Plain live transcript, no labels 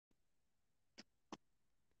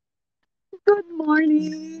Good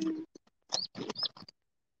morning.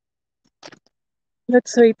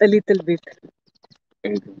 Let's wait a little bit.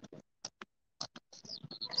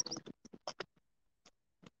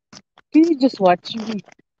 Can you just watch me?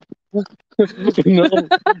 No,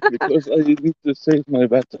 because I need to save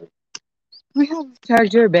my battery. We have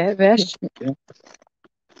charger, Besh. Yeah.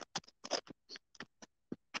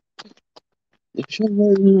 Show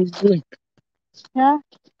my link. Yeah.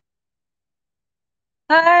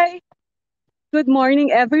 Hi. Good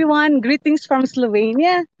morning, everyone. Greetings from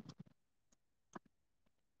Slovenia.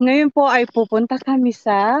 Ngayon po ay pupunta kami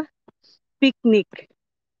sa picnic.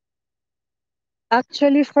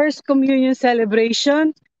 Actually, first communion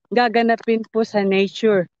celebration gaganapin po sa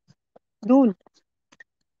nature. Dun.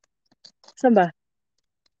 Saan ba?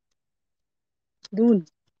 Dun.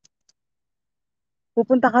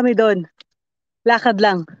 Pupunta kami doon. Lakad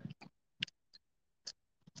lang.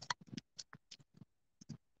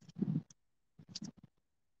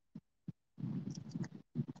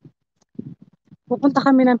 Pupunta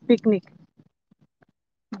kami ng picnic.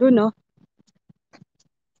 Dun, no?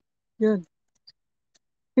 Yun.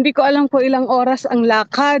 Hindi ko alam kung ilang oras ang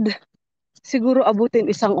lakad. Siguro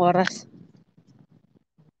abutin 1 oras.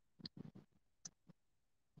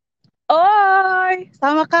 Oy!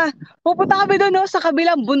 Sama ka. Pupunta kami doon, no? Sa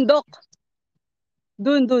kabilang bundok.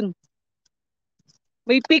 Dun.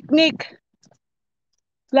 May picnic.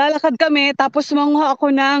 Lalakad kami, tapos manguha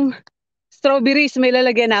ako ng strawberries. May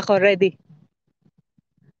lalagyan na ako. Ready.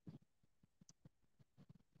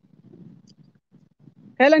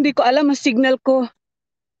 Kaya lang di ko alam ang signal ko.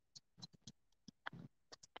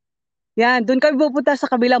 Yan, dun kami pupunta sa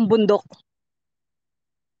kabilang bundok.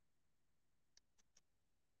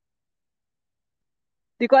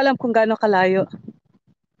 Di ko alam kung gaano kalayo.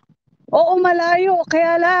 Oo, malayo.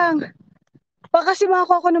 Kaya lang. Baka kasi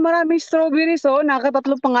makakuha ako ng maraming strawberries, oh.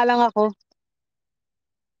 Nakatatlo pa nga lang ako.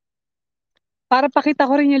 Para pakita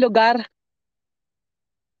ko rin yung lugar.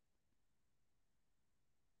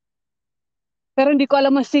 Pero hindi ko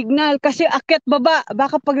alam ang signal. Kasi akyat baba.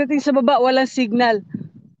 Baka pagdating sa baba, walang signal.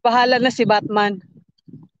 Bahala na si Batman.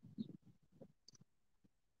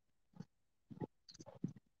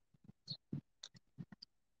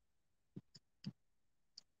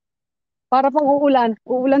 Para pang uulan.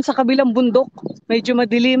 Uulan sa kabilang bundok. Medyo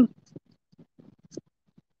madilim.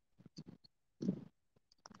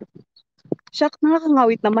 Siyak,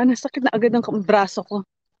 nakakangawit naman. Sakit na agad ang braso ko.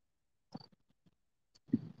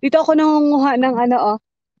 Dito ako nangunguha ng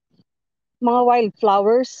mga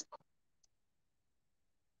wildflowers.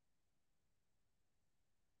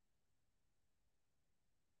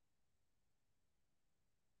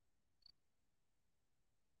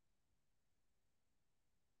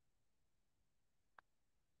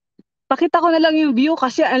 Pakita ko na lang yung view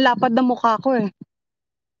kasi ang lapad ng mukha ko eh.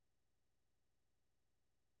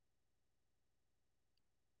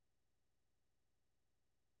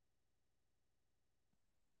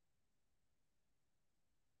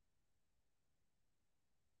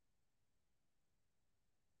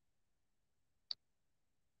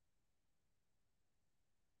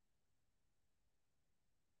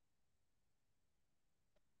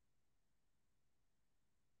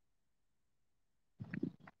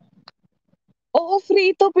 Oo,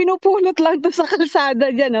 free ito. Pinupulot lang to sa kalsada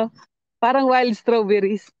dyan, oh. Parang wild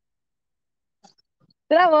strawberries.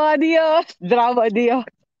 Drama, Dios! Drama, Dios!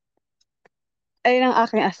 Ayun ang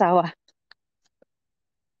aking asawa.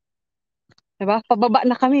 Diba? Pababa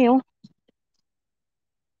na kami, oh.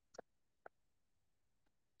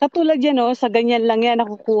 Katulad yan, oh. Sa ganyan lang yan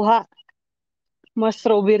nakukuha. Mga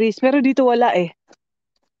strawberries. Pero dito wala eh.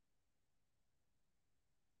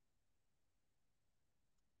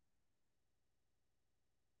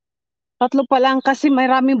 Tatlo pa lang kasi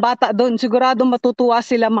maraming bata doon. Sigurado matutuwa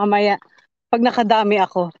sila mamaya pag nakadami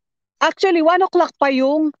ako. Actually, 1 o'clock pa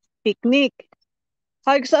yung picnic.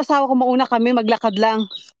 Sabi ko sa asawa ko, mauna kami, maglakad lang.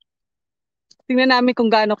 Tingnan namin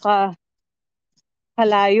kung gaano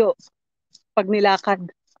kalayo pag nilakad.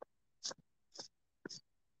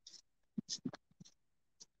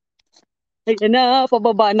 Ayan na,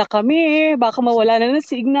 pababa na kami. Baka mawala na ng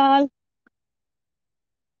signal.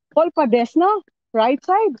 Paul Pades na? Right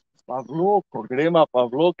side? Pavlo, problema,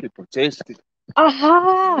 Pavlo, che processi.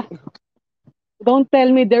 Aha! Don't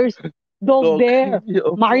tell me there's dog there.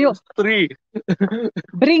 Mario, Three.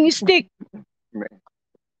 bring stick.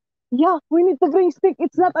 Yeah, we need to bring stick.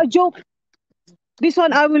 It's not a joke. This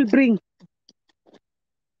one I will bring.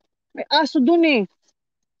 May aso dun eh.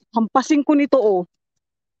 Hampasin ko nito oh.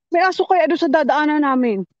 May aso kaya doon sa dadaanan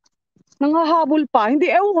namin. Nangahabol pa. Hindi,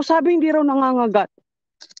 ewan ko, sabi hindi raw nangangagat.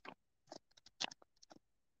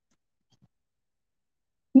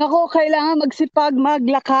 Nako, kailangan magsipag,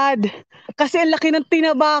 maglakad. Kasi ang laki ng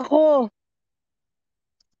tinaba ko.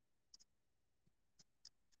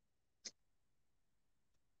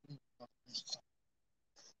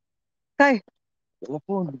 Kay,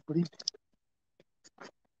 Telepon, please.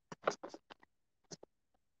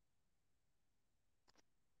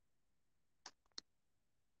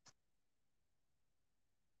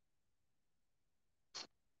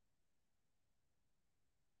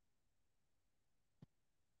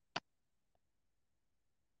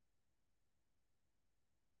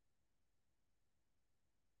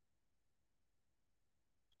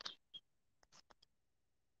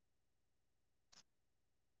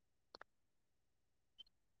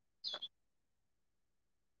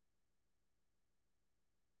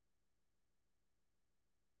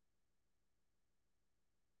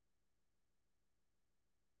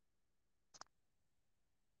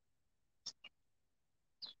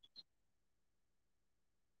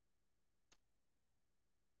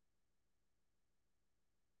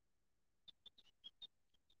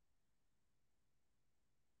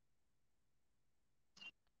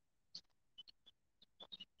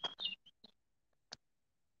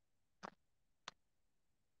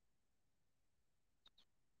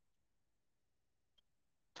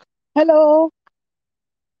 hello.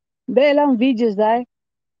 Belang videos ay.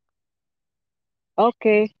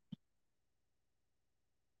 Okay.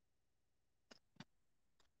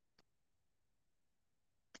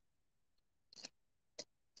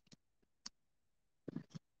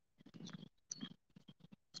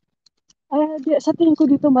 Ay, sa tingin ko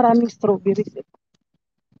dito maraming strawberries.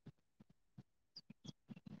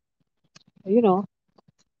 Ayun oh.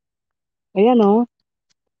 Ayan oh.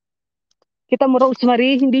 Kita mo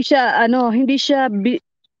rosemary, hindi siya ano, hindi siya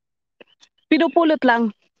pinupulot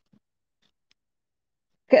lang.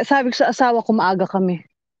 Kaya sabi ko sa asawa ko maaga kami.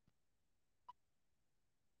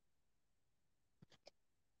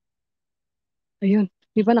 Ayun,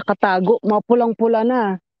 di ba nakatago? Mga pulang-pula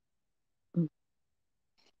na.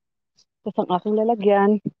 Tapos ang aking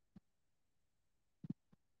lalagyan.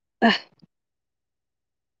 Ah,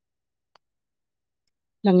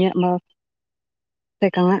 lang yan,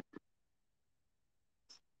 teka nga.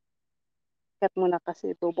 Kat mo na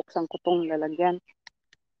kasi bubuksan ko tong lalagyan.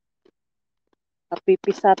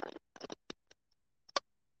 Napipisat.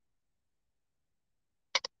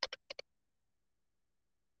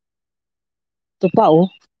 Ito pa oh.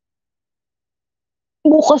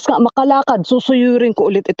 Bukas nga makalakad, susuyurin ko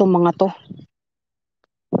ulit itong mga to.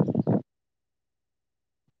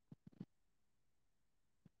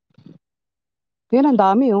 Yan ang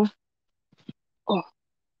dami oh. Oh,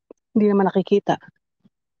 hindi naman nakikita.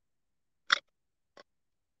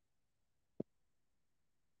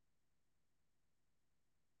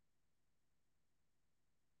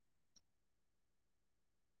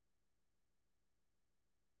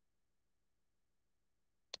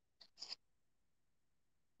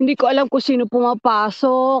 Hindi ko alam kung sino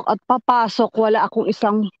pumapasok at papasok. Wala akong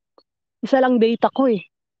isa lang data ko eh.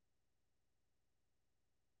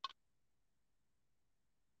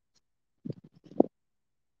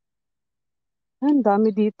 Ang dami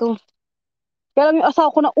dito. Kaya lang yung asawa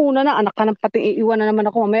ko na una na, anak ka ng pati iiwan na naman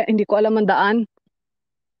ako. Mamaya hindi ko alam ang daan.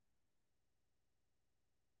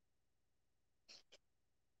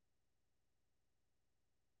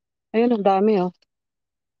 Ayun, ang dami oh.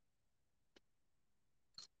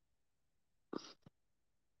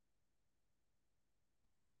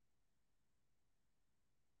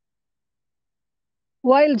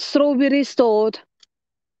 Wild strawberries to.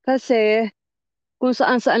 Kasi kung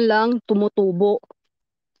saan-saan lang tumutubo.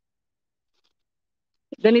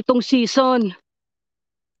 Ganitong season.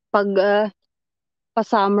 Pag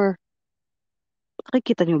pa-summer.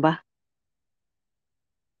 Nakikita nyo ba?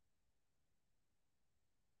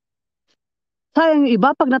 Sayang yung iba,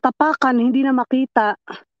 pag natapakan, hindi na makita.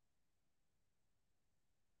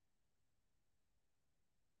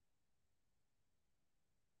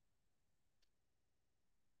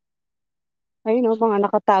 Ayun o, mga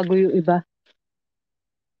nakatago yung iba.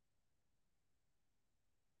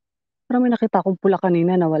 Parang may nakita akong pula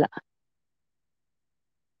kanina na wala.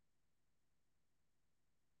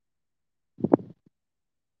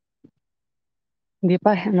 Hindi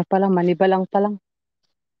pa, ano pa lang, manibalang pa lang.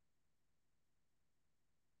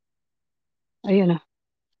 Ayun o.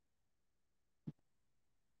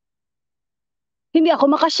 Hindi ako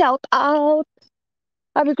maka-shout out.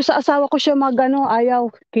 Sabi ko sa asawa ko siya magano,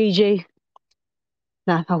 ayaw. KJ.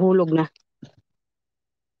 Nahulog na.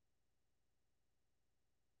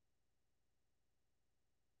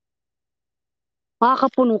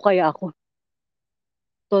 Makakapuno kaya ako.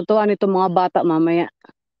 Totoo nito mga bata mamaya.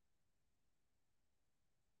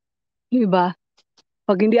 Di ba?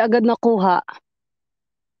 Pag hindi agad nakuha,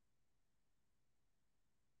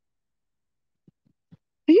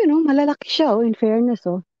 ayun oh, malalaki siya oh, in fairness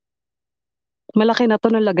oh. Malaki na to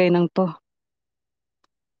nalagay ng to.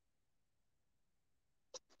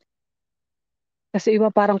 Kasi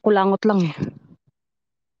iba parang kulangot lang eh.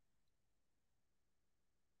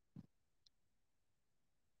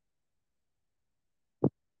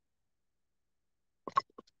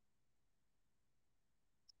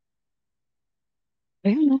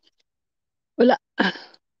 Ayun oh. Wala.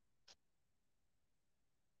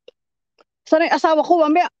 Sana yung asawa ko,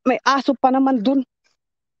 mamaya, may aso pa naman dun.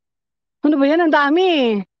 Ano ba yan? Ang dami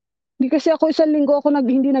eh. Hindi kasi ako isang linggo ako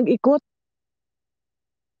hindi nag-ikot.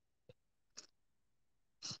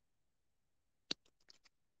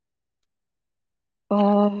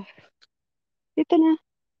 Oh, ito na.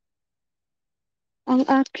 Ang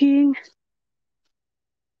aking,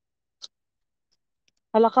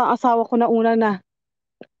 halaka ang asawa ko na una na.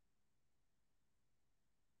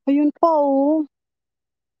 Ayun pa oh.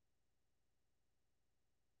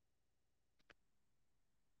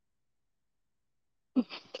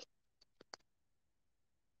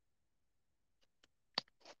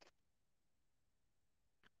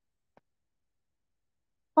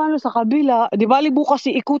 Paano sa kabila? Di bali bukas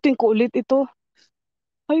ikutin ko ulit ito.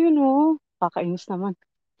 Ayun oh. Kakainis naman.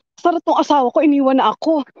 Sarap tong asawa ko, iniwan na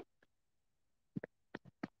ako.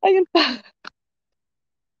 Ayun pa.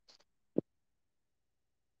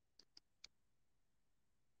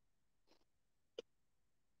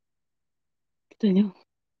 Ito niyo.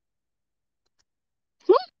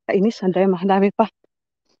 Kainis, ang dami pa.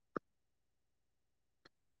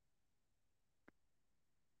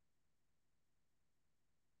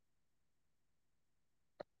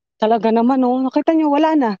 Talaga naman oh. Nakita niyo,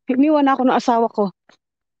 wala na. Iniwan na ako ng asawa ko.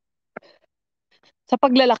 Sa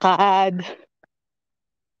paglalakad.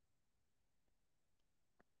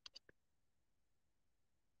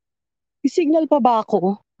 Signal pa ba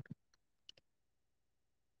ako?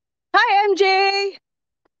 Hi, MJ!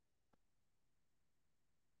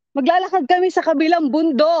 Maglalakad kami sa kabilang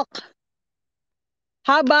bundok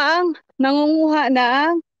habang nangunguha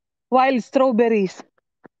ng wild strawberries.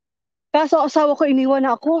 Kaso asawa ko iniwan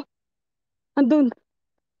na ako. Andun.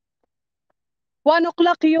 1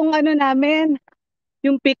 o'clock yung ano namin,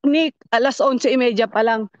 yung picnic. 11:30 pa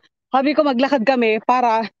lang. Sabi ko maglakad kami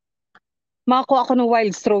para makakuha ako ng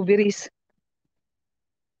wild strawberries.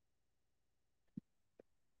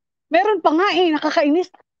 Meron pa nga eh, nakakainis.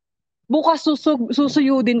 Bukas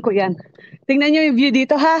susuyudin ko yan. Tingnan nyo yung view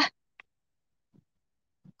dito ha.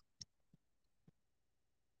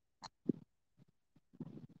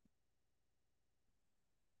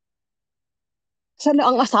 Sana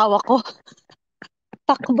ang asawa ko?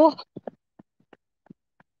 Takbo.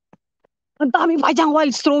 Ang dami pa diyang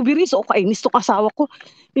wild strawberries. O kainis tong asawa ko.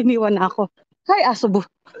 Iniwan na ako. Hay, asubo.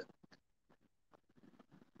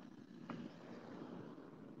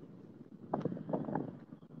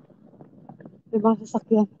 Diba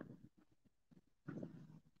sasakyan?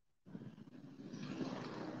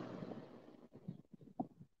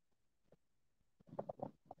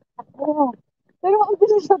 Oo. Pero ang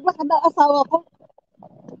bilis naglakad ng asawa ko.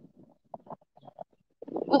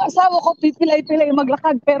 Ang asawa ko pipilay-pilay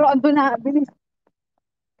maglakad pero ando na bilis.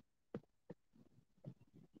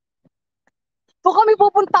 Kung kami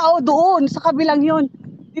pupunta o doon sa kabilang yon.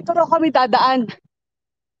 Dito raw kami dadaan.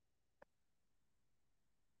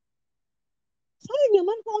 Sayang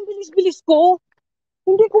naman kung ang bilis-bilis ko.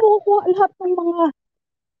 Hindi ko makukuha lahat ng mga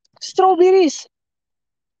strawberries.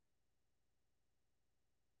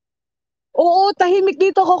 Oo, tahimik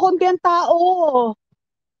dito ko konti ang tao.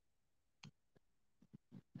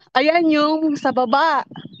 Ayan yung sa baba.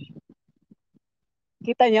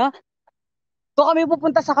 Kita nyo? Doon kami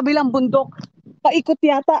pupunta sa kabilang bundok. Paikot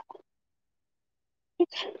yata.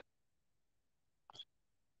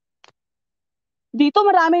 Dito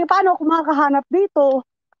marami. Paano ako makakahanap dito?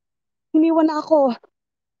 Iniwan na ako.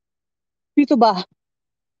 Dito ba?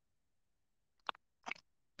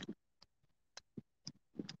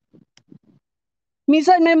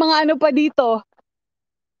 Minsan may mga ano pa dito.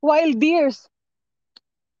 Wild deers.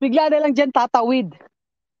 Bigla na lang dyan tatawid.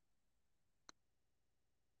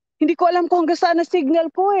 Hindi ko alam kung hanggang saan na signal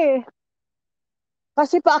ko eh.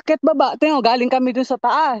 Kasi paakyat baba. Tingnan, galing kami dun sa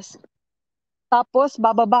taas. Tapos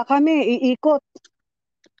bababa kami, iikot.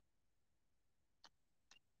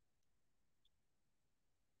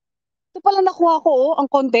 Ito pala nakuha ko oh, ang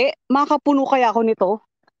konti. Makapuno kaya ako nito.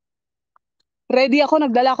 Ready ako,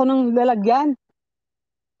 nagdala ako ng lalagyan.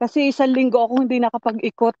 Kasi isang linggo ako hindi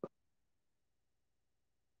nakapag-ikot.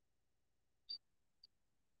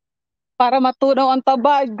 para matunaw ang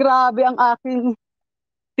taba. Grabe ang aking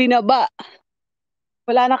tinaba.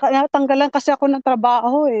 Wala na, natanggalan kasi ako ng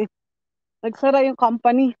trabaho eh. Nagsara yung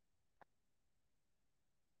company.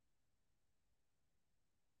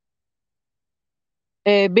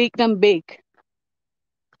 Bake ng bake.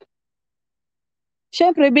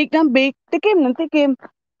 Siyempre, bake ng bake, tikim ng tikim.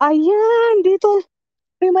 Ayan, dito.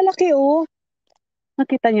 May malaki oh.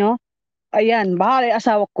 Nakita nyo? Ayan, bahala yung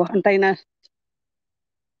asawa ko. Antay na.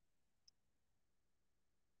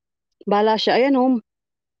 Bahala siya. Ayan oh.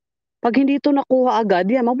 Pag hindi ito nakuha agad,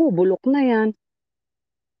 yan, mabubulok na yan.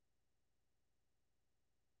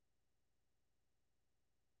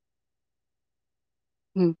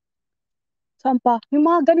 Hmm. Saan pa? Yung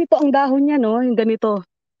mga ganito ang dahon niya, no? Yung ganito.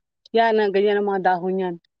 Yan, ganyan ang mga dahon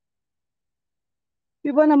yan.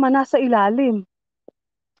 Iba naman, nasa ilalim.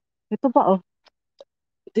 Ito pa, oh.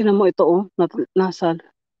 Tingnan mo ito, oh. Nasa.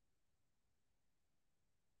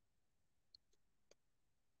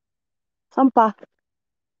 Saan pa?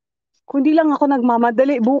 Kung di lang ako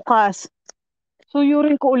nagmamadali bukas,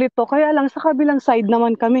 suyurin ko ulit to. Kaya lang, sa kabilang side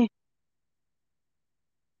naman kami.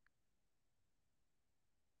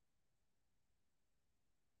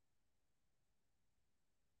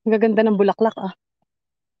 Ang gaganda ng bulaklak, ah.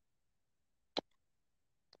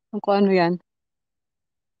 Kung ano yan.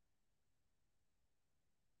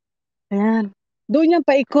 Ayan. Doon yan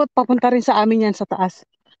paikot, papunta rin sa amin yan sa taas.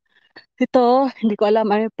 Ito, hindi ko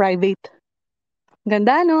alam, ano, private.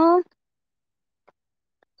 Ganda, no?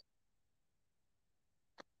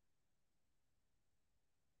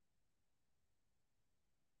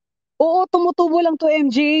 Oo, tumutubo lang to,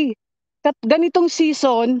 MJ. Ganitong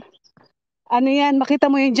season, ano yan, makita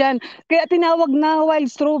mo yan dyan. Kaya tinawag na wild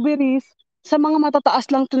strawberries sa mga matataas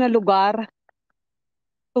lang to na lugar.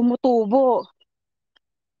 Tumutubo.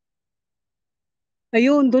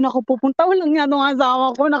 Ayun, doon ako pupunta. Walang nga nung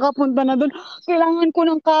asawa ko, nakapunta na doon. Kailangan ko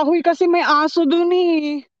ng kahoy kasi may aso doon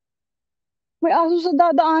eh. May aso sa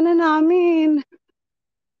dadaanan namin.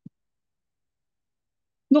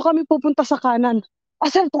 Doon kami pupunta sa kanan.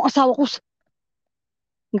 Asan tong asawa ko?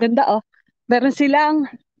 Ang ganda oh. Meron silang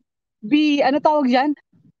bee, ano tawag dyan?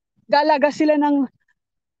 Galaga sila ng,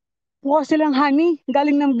 kuha silang honey.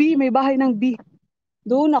 Galing ng bee, may bahay ng bee.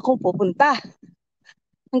 Doon ako pupunta.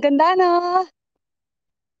 Ang ganda na.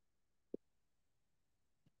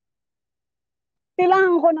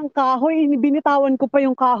 Kailangan ko ng kahoy. Binitawan ko pa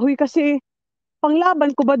yung kahoy kasi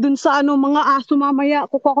panglaban ko ba dun sa ano, mga aso mamaya.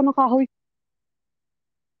 Kukuha ko ng kahoy.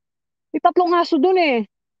 May tatlong aso dun eh.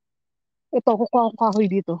 Ito, kukuha ko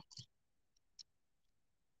kahoy dito.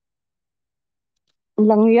 Ang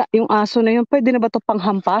langya, yung aso na yun. Pwede na ba ito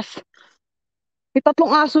panghampas? May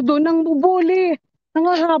tatlong aso dun nang bubuli.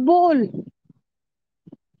 Nangahabol.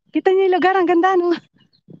 Kita niyo yung lugar. Ang ganda no?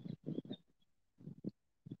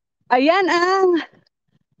 Ayan ang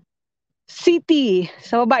city.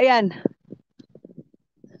 Sa baba yan.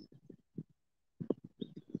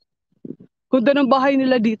 Ganda ng bahay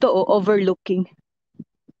nila dito, oh, overlooking.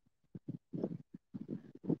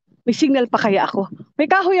 May signal pa kaya ako? May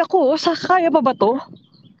kahoy ako, oh. Sa kaya pa ba to?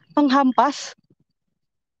 Panghampas?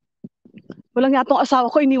 Walang nga tong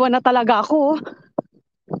asawa ko, iniwan na talaga ako, oh.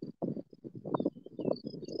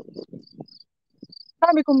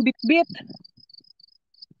 Dami kong bit-bit.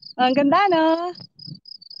 Ang ganda na.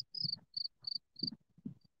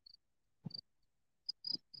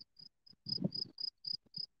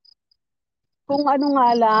 Kung ano nga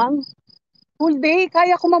lang, full day,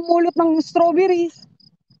 kaya ko mamulot ng strawberries.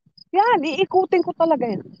 Yan, iikutin ko talaga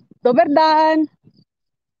yan. Doberdan.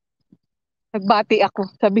 Nagbati ako.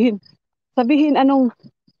 Sabihin anong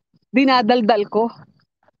dinadaldal ko.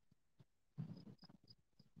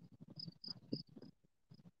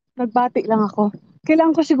 Nagbati lang ako.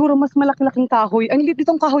 Kailangan ko siguro mas malaki-laking kahoy. Ang liit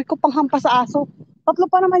itong kahoy ko panghampas sa aso. Tatlo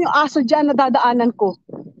pa naman yung aso dyan na dadaanan ko.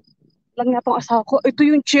 Lang nga itong asawa ko. Ito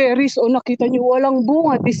yung cherries. O nakita niyo, walang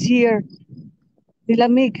bunga this year.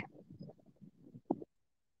 Nilamig.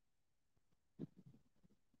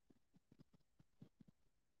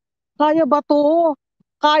 Kaya ba to?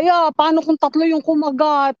 Kaya. Paano kung tatlo yung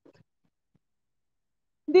kumagat?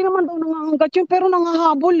 Hindi naman daw nangangagat yun, pero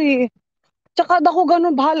nangahabol eh. Tsaka ako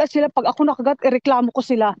ganun, bahala sila. Pag ako nakagat, ireklamo ko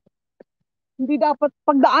sila. Hindi dapat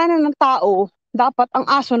pagdaanan ng tao, dapat ang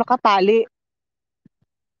aso nakatali.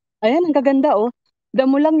 Ayan, ang gaganda oh.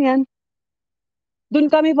 Damo lang yan.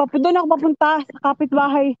 Doon ako papunta sa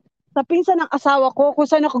kapitbahay. Sa pinsan ng asawa ko, kung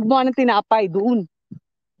saan ako gumawa ng tinapay. Doon.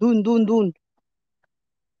 Doon.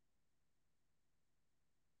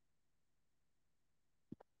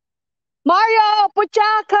 Mario!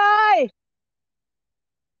 Puchakay!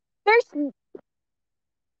 There's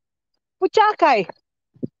Puchakay.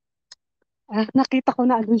 Ah, nakita ko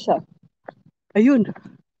na ano siya. Ayun.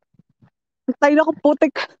 Tayo na ko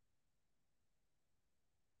putik.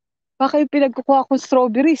 Baka yung pinagkukuha kong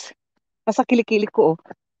strawberries. Nasa kilikili ko, oh.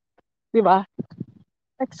 Di ba?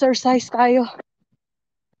 Exercise tayo.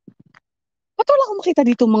 Ba't wala akong makita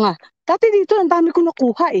dito mga... Dati dito, ang dami ko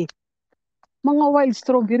nakuha eh. Mga wild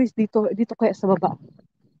strawberries dito. Dito kaya sa baba.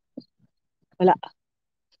 Wala.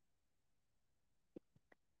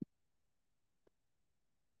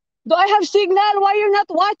 Do I have signal? Why you're not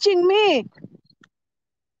watching me?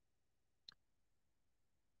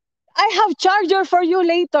 I have charger for you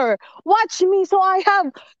later. Watch me so I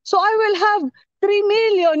will have 3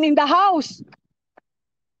 million in the house.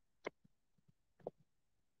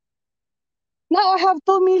 Now I have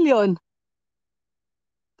 2 million.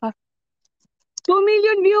 2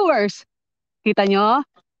 million viewers. Kita nyo?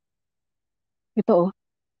 Ito oh.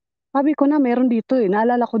 Sabi ko na meron dito eh.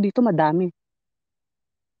 Naalala ko dito madami.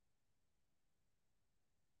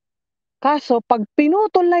 Kaso pag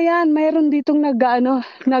pinutol na yan, mayroon ditong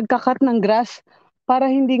nagkakat ng grass para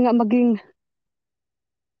hindi nga maging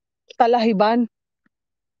talahiban.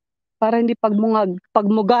 Para hindi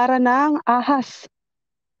pagmugara ng ahas.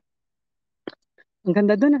 Ang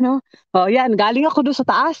ganda dun ano. Oh, yan. Galing ako doon sa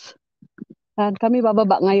taas. Yan, kami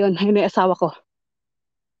bababa ngayon. Ayun yung asawa ko.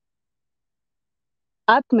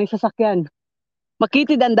 At may sasakyan.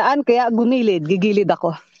 Makitid ang daan kaya gumilid. Gigilid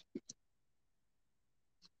ako.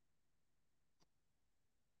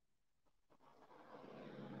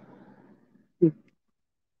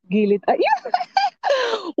 Gilid. Ay,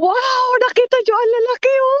 wow! Nakita nyo, ang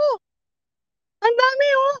lalaki oh! Ang dami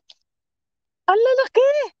oh! Ang lalaki!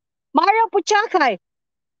 Mario Puchakay.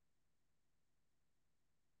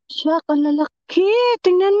 Syak, ang lalaki.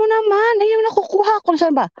 Tingnan mo naman. Ay, yung nakukuha ko.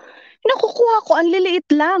 Saan ba? Yung nakukuha ko, ang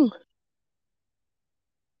liliit lang.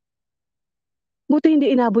 Buti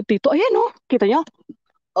hindi inabot dito. Ayan oh. Kita nyo?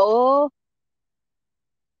 Oh,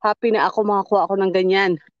 happy na ako makakuha ako ng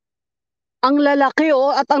ganyan. Ang lalaki oh,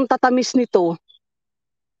 at ang tatamis nito.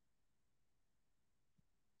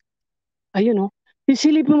 Ayun oh.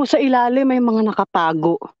 Isilipin mo sa ilalim, may mga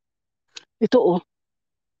nakatago. Ito oh.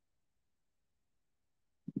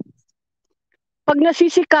 Pag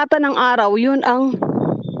nasisikatan ng araw, yun ang...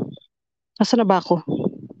 Nasaan na ba ako?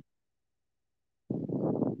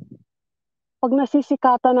 Pag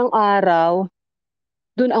nasisikatan ng araw,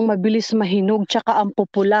 dun ang mabilis mahinog, tsaka ang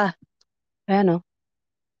pupula. Ayan oh.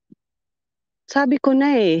 Sabi ko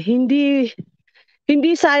na eh, hindi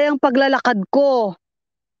sayang paglalakad ko.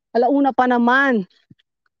 Alauna pa naman.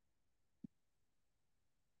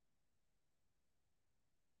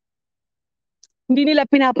 Hindi nila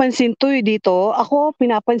pinapansin to eh dito. Ako,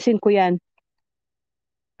 pinapansin ko yan.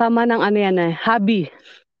 Tama ng ano yan eh, hobby.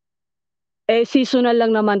 Eh, seasonal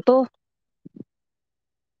lang naman to.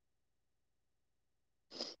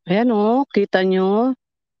 Ayan oh, kita nyo.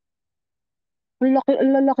 Ang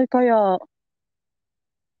lalaki kaya.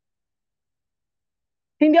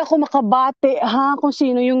 Hindi ako makabate ha kung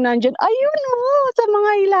sino yung nandyan. Ayun oh, sa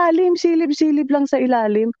mga ilalim, silib-silib lang sa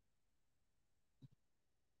ilalim.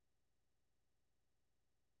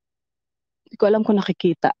 Hindi ko alam kung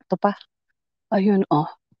nakikita. Ito pa. Ayun oh.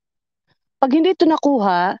 Pag hindi ito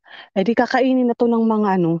nakuha, eh di kakainin na to ng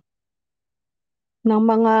mga ano, ng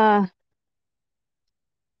mga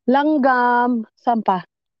langgam, sampa.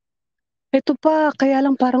 Ito pa, kaya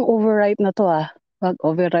lang parang overripe na to ah. Pag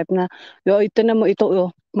overripe na. Yo, ito na mo ito,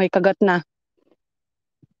 oh, may kagat na.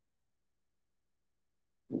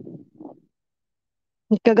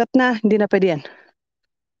 May kagat na, hindi na pwede yan.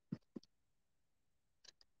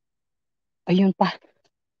 Ayun pa.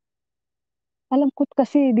 Alam ko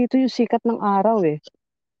kasi dito yung sikat ng araw eh.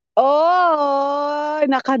 Oh,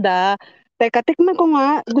 nakada. Teka, tikman ko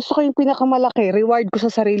nga. Gusto ko yung pinakamalaki. Reward ko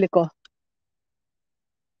sa sarili ko.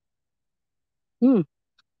 Hmm,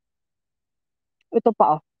 ito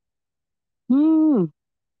pa oh. Hmm,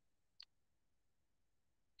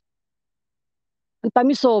 ang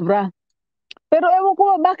tamis sobra. Pero ewan ko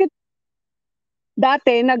bakit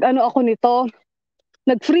dati nag-ano ako nito,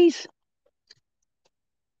 nag-freeze.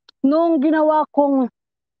 Nung ginawa kong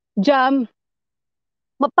jam,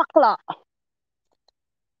 mapakla.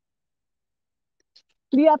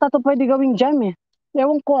 Hindi yata ito pwede gawing jam eh.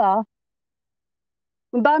 Ewan ko ah.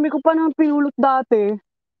 Ang dami ko pa naman pinulot dati.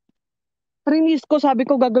 Rinis ko, sabi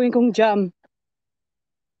ko gagawin kong jam.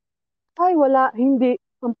 Ay wala, hindi.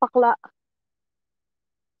 Ang pakla.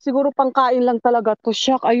 Siguro pangkain lang talaga to.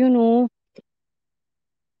 Syak, ayun oh.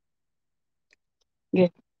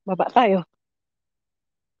 Okay, baba tayo.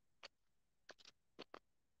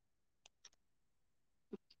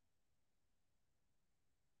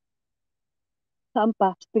 Saan pa?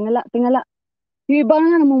 Tingala, tingala. Yung iba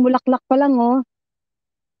nga, namumulaklak pa lang, oh.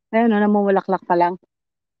 Ayun, oh, namumulaklak pa lang.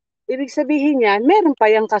 Ibig sabihin yan, meron pa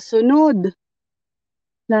yung kasunod.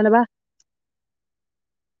 Wala na ba?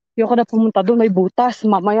 Yung na pumunta doon, may butas.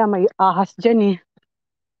 Mamaya may ahas dyan eh.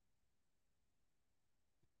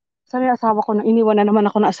 Sana yung asawa ko, na iniwan na naman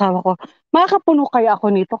ako ng asawa ko. Makakapuno kaya ako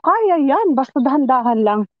nito? Kaya yan, basta dahan-dahan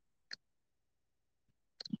lang.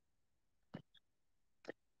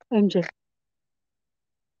 MJ.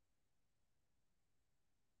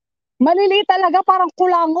 Maliliit talaga, parang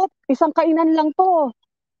kulangot. Isang kainan lang to.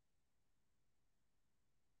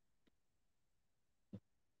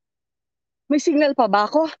 May signal pa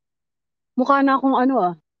ba ako? Mukha na akong ano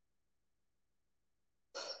ah.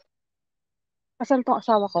 Asan tong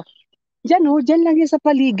asawa ko? Diyan oh, diyan lang yan sa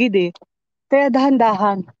paligid eh. Kaya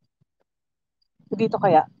dahan-dahan. Dito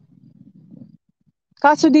kaya.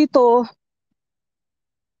 Kaso dito,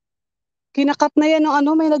 kinakat na yan ng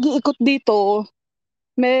ano, may nag-iikot dito.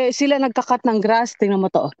 May sila nagkakat ng grass, tingnan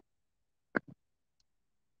mo to.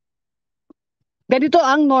 Ganito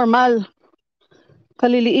ang normal.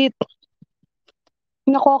 Kaliliit.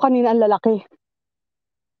 Nakuha kanina ang lalaki.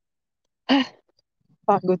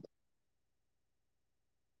 Pagod.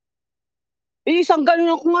 Isang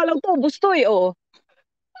ganun ako nga lang to, gusto eh, oh.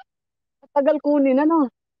 Tagal kunin,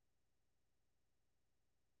 ano?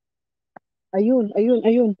 Ayun, ayun,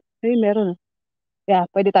 ayun. Ayun, meron. Yeah,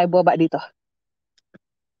 pwede tayo bumaba dito.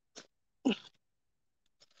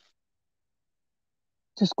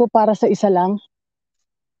 Diyos ko, para sa isa lang,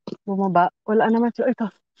 bumaba. Wala naman. So, ito.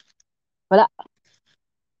 Wala.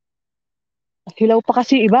 Hilaw pa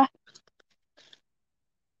kasi iba.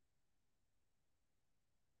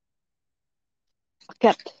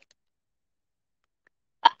 Akyat.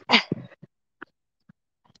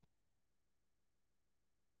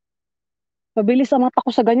 Mabilis ang mata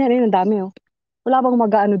ko sa ganyan, eh. Ang dami, oh. Wala bang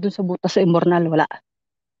mag-aano dun sa butas sa Imbornal? Wala.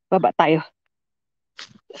 Baba tayo.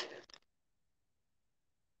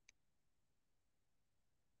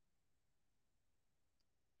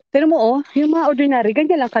 Pero mo, oh, yung mga ordinary,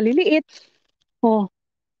 ganyan lang kaliliit. Oh,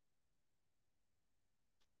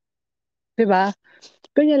 di ba?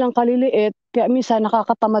 Ganyan lang kaliliit. Kaya minsan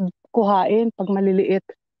nakakatamad kuhain pag maliliit.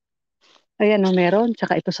 Ayan, oh, meron.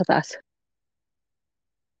 Tsaka ito sa taas.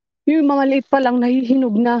 Yung mamaliit pa lang,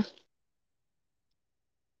 nahihinog na.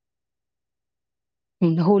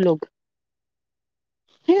 Nahulog.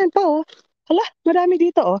 Ayan pa, oh. Hala, marami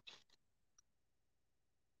dito, oh.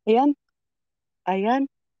 Ayan, ayan,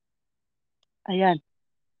 ayan.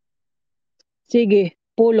 Sige,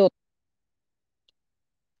 pulot.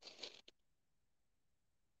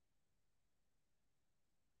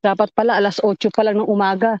 Dapat pala, 8:00 pa lang ng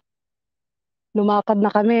umaga. Lumakad na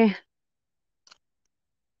kami.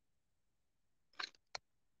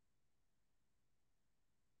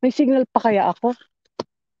 May signal pa kaya ako?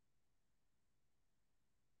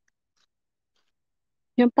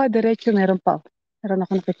 Yan pa, diretso meron pa, oh. Meron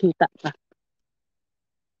ako nakikita pa.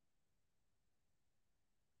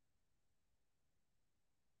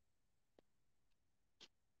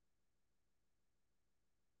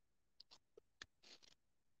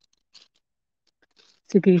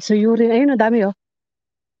 Sige, suyurin. Ayun, ang dami, oh.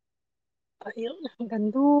 Ayun,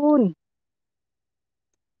 hanggang dun.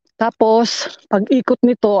 Tapos, pag ikot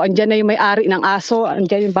nito, andyan na yung may-ari ng aso.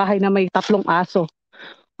 Andyan yung bahay na may 3 aso.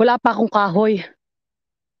 Wala pa akong kahoy.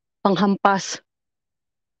 Panghampas.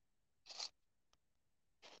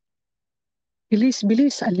 Bilis,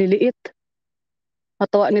 bilis. Ang liliit.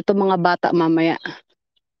 Matuwa nito mga bata mamaya.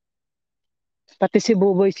 Pati si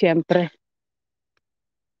Buboy, siyempre.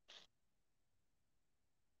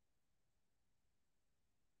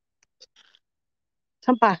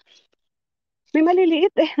 Saan pa? May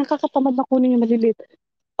maliliit eh. Nakakatamad na kunin yung maliliit.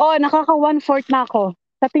 Oh, nakaka 1/4 na ako.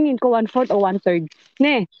 Sa tingin ko 1/4 o 1/3.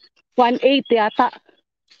 Ne, 1/8 yata.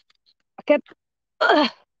 Akit,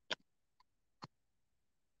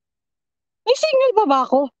 may signal pa ba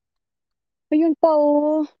ako? Ayun pa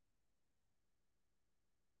oh.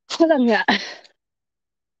 Walang nga.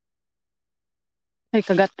 Ay,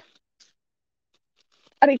 kagat.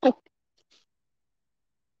 Aray ko.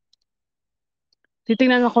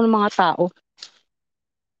 Titingnan ako ng mga tao.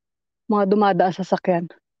 Mga dumadaan sa sakyan.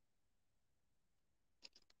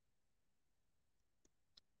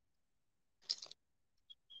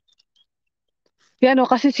 Yan o,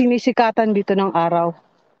 kasi sinisikatan dito ng araw.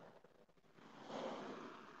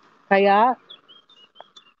 Kaya,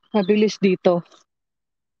 mabilis dito.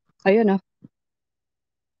 Ayun o.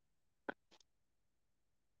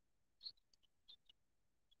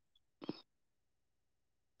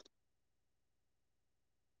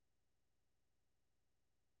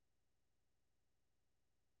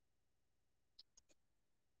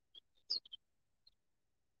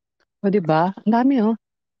 O, di ba? Ang dami, oh.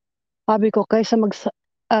 Sabi ko, kaysa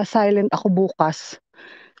silent ako bukas.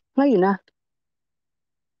 Ngayon na.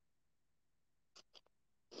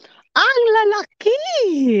 Ang lalaki!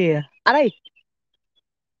 Aray!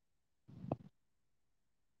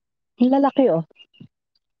 Ang lalaki, oh.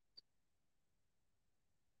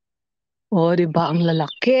 O, di ba? Ang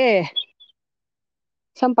lalaki.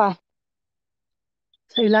 Saan pa?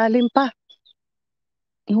 Sa ilalim pa.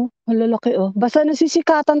 Oh, ang lalaki, oh. Basta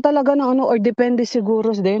nasisikatan talaga ng ano, or depende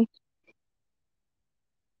siguro din.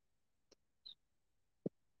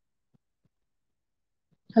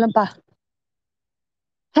 Alam pa.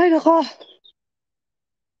 Ay, nako.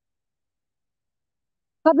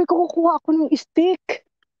 Sabi ko, kukuha ako ng stick.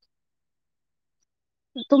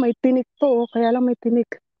 Ito, may tinik to, oh. Kaya lang may tinik.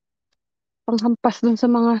 Panghampas dun sa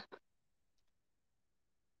mga...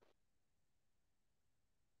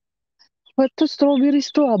 What to,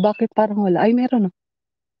 strawberries to, ah. Bakit parang wala? Ay, meron, oh.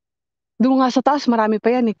 Doon nga sa taas, marami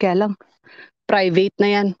pa yan, eh. Kaya lang, private na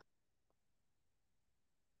yan.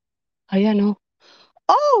 Ayan, oh.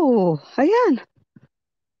 Oh! Ayan.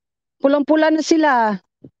 Pulang-pula na sila.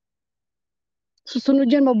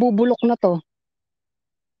 Susunod yan, mabubulok na to.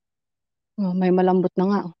 Oh, may malambot na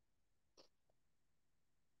nga, oh.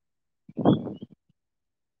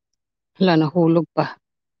 Wala, nahulog pa.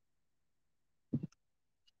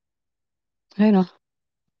 Ayun, oh.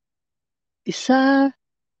 Isa,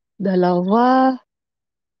 dalawa,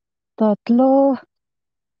 tatlo.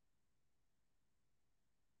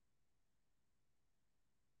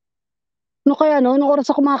 No kaya no, nung oras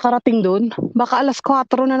ako makakarating doon, baka alas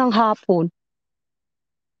 4 na ng hapon.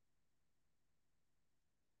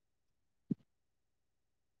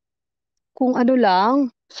 Kung ano lang,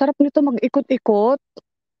 sarap nito mag-ikot-ikot.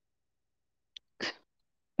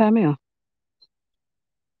 Dami, oh.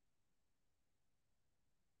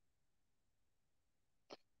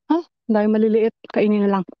 Ha? Dami maliliit. Kainin na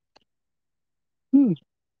lang. Hmm.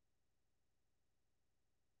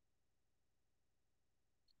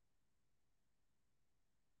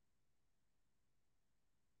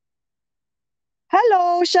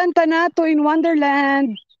 Hello, Shantanato in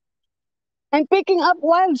Wonderland. I'm picking up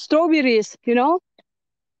wild strawberries, you know?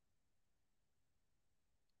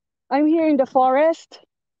 I'm here in the forest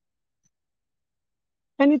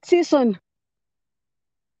and it's season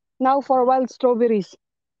now for wild strawberries.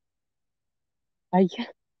 Ay,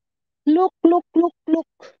 look, look, look,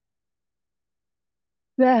 look.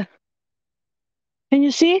 There. Can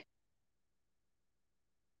you see?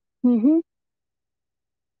 Mm-hmm.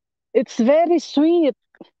 It's very sweet.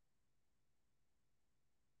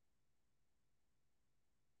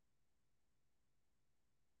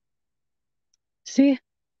 See?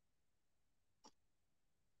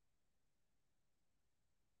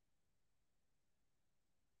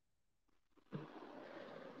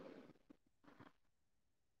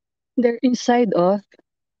 They're inside, oh.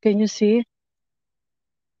 Can you see?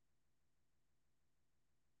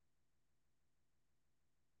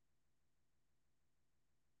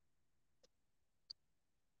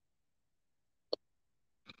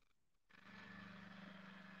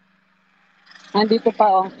 Andito pa,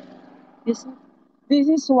 oh. This, this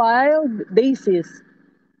is wild daisies.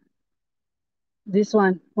 This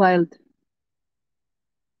one, wild.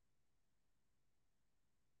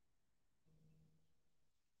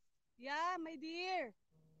 Yeah, my dear.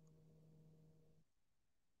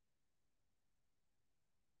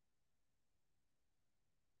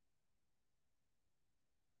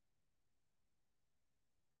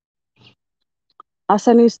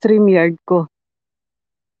 Asan yung stream yard ko?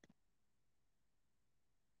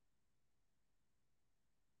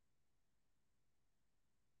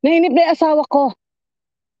 Nainip na yung asawa ko.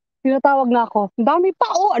 Tinatawag na ako. Ang dami pa,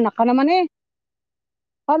 oh. Anak ka naman eh.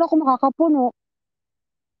 Paano ako makakapuno?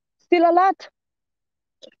 Still a lot.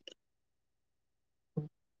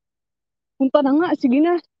 Punta na nga. Sige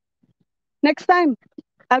na. Next time,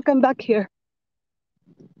 I'll come back here.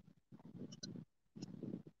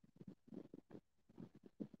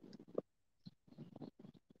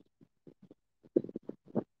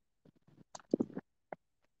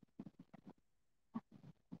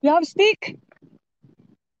 You have stick?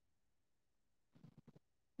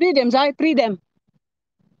 Free them, Zai. Free them.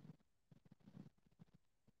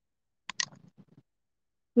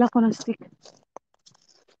 Wala ko ng stick.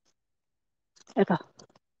 Ito.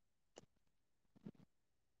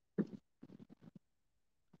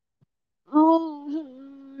 Oh,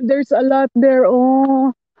 there's a lot there.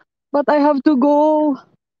 Oh, but I have to go.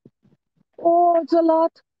 Oh, it's a lot.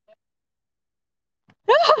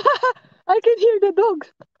 I can hear the dog.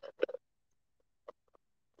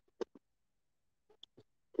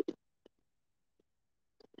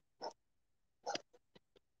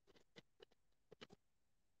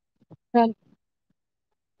 Run.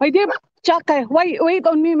 My dear Chaka, wait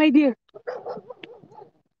on me, my dear.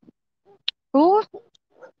 Oh,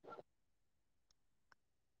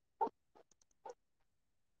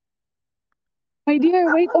 my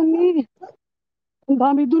dear, wait on me. Ang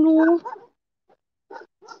dami dun, oh.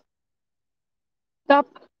 Stop.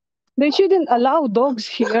 They shouldn't allow dogs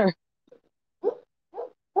here.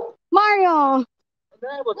 Mario!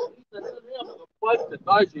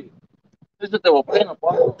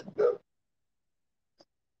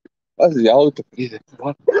 Quasi auto, querida.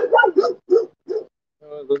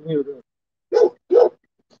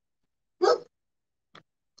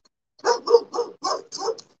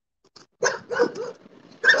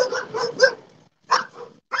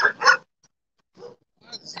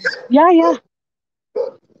 Yeah, yeah.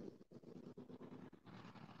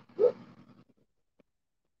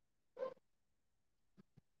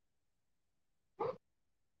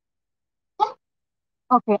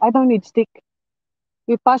 Okay, I don't need stick.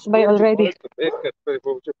 We passed by already.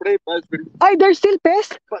 Ay, there's still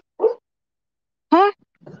pests? Huh?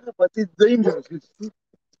 But it's dangerous.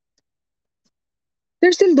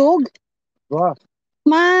 There's still dog? Glass.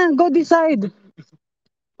 Ma, go decide.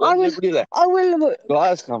 I will.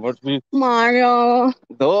 Glass covers me. Mario.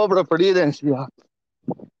 Dobro, prudence.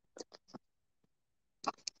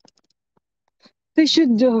 They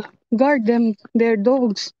should guard them, their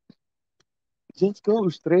dogs. Just go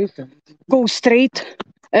straight Go straight.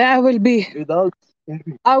 I will be. without.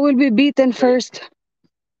 I will be beaten first.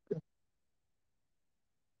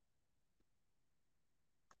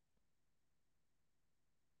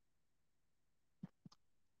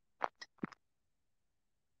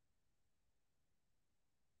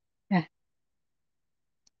 Yeah.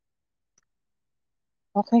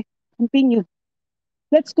 Okay. Continue.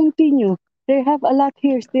 Let's continue. They have a lot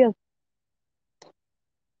here still.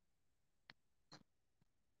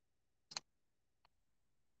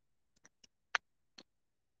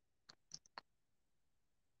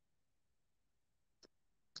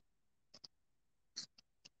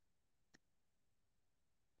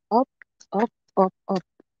 Up, up, up, up.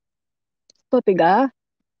 Totiga.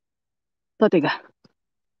 Totiga.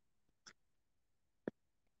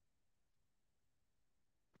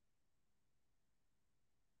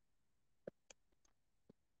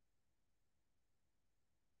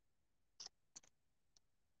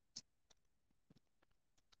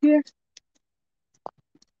 Here,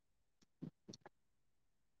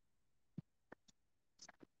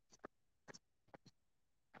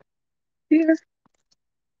 here,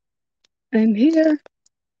 and here,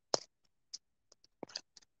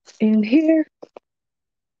 and here.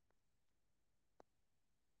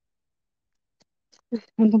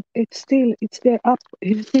 And it's there up.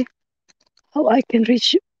 You see how I can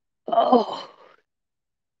reach you? Oh,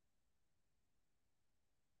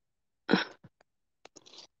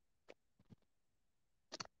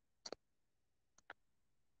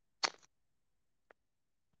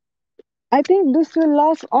 I think this will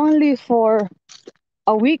last only for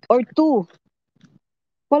a week or two.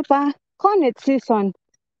 Well, pa, Connet season,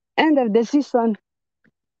 end of the season.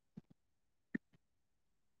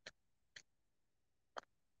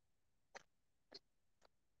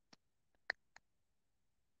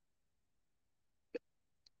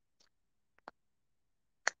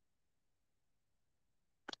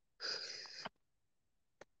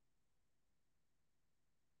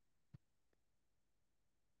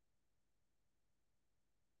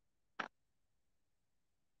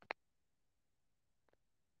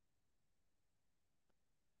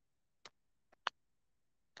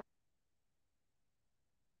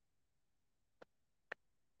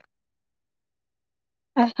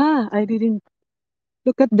 Aha, I didn't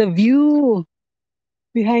look at the view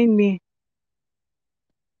behind me.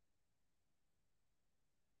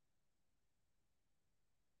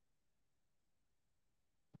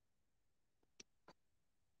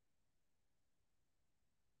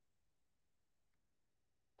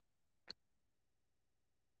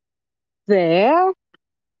 There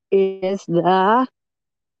is the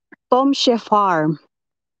Tomshe farm.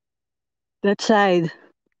 That side.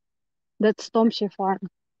 That's Tomshe farm.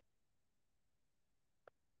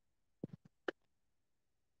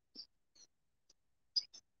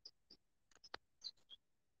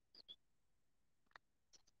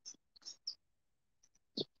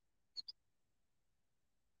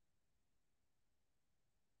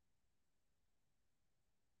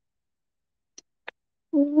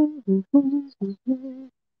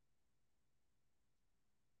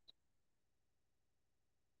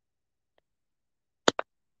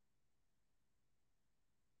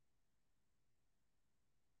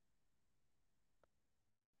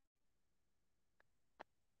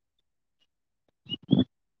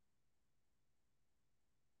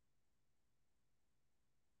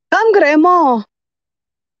 Remo?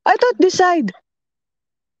 I thought this side.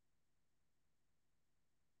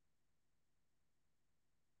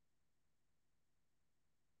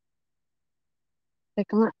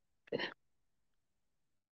 Teka nga.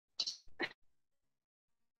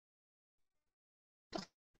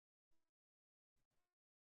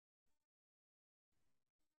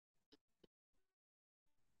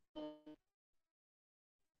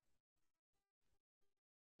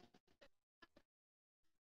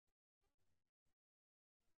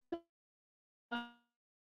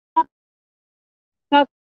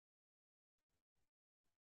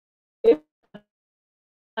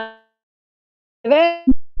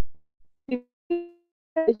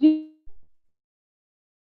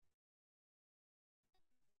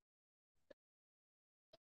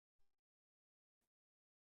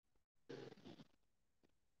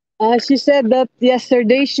 She said that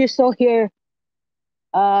yesterday she saw here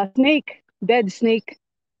snake, dead snake.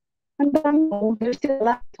 And there's still a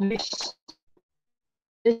lot of fish.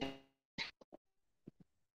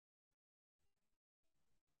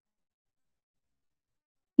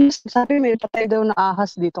 Sabi may patay daw na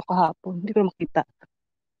ahas dito kahapon. Hindi ko makita.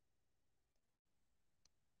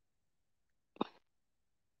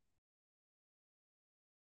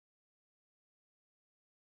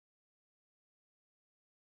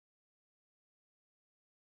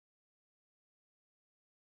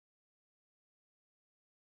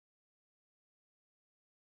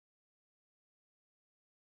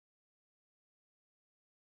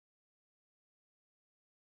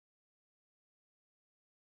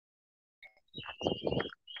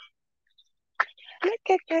 Look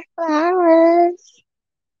at the flowers.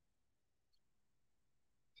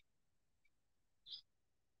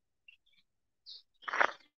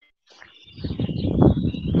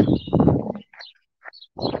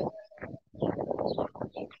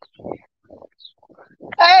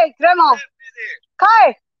 Hey, Remo.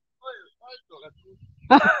 Kai.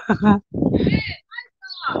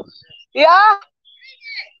 Yeah.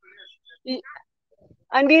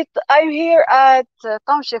 I'm here at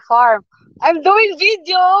Township Farm. I'm doing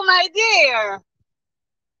video, my dear.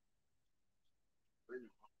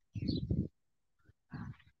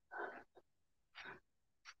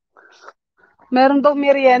 Meron daw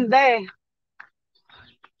merienda eh.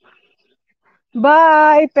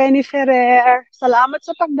 Bye, Penny Ferrer. Salamat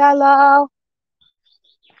sa pagdalaw.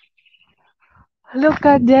 Look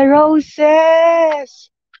at the roses.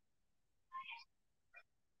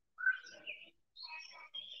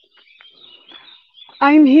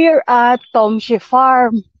 I'm here at Township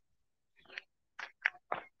Farm.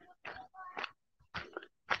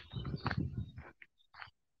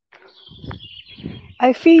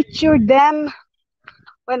 I featured them.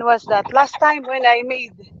 When was that? Last time when I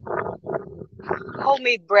made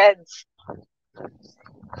homemade breads.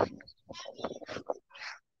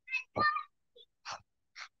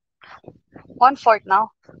 One-fourth now.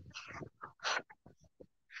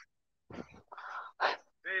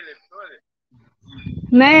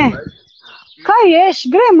 Ne.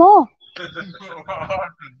 Kayesh, gre mo.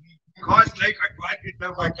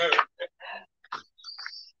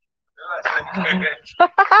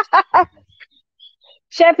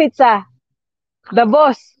 Chef Itza, the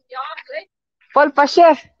boss. Paul pa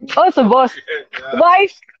chef, also boss.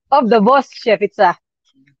 Wife of the boss, Chef Itza.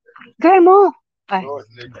 Gre mo. Ay.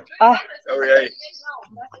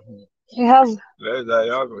 We have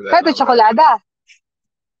kahit tsokolada.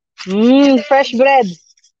 Fresh bread.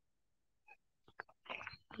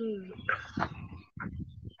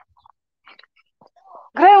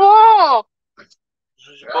 Gre mo.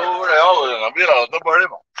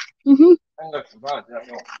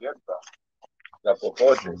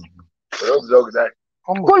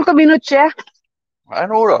 Kul ka binutse?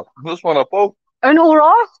 En ora, dus maar een pook. Een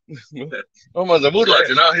ora? Oh, maar dat moet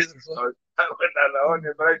laten, nou.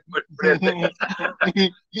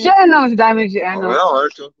 Siya ano, dami siya ano. Ja, hoor.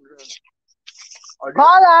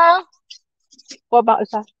 Koala! Baba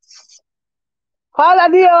isa. Koala,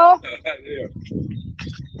 Dio!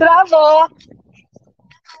 Travo!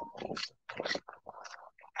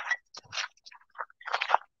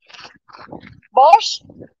 Bosch?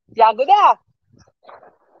 Jagoda!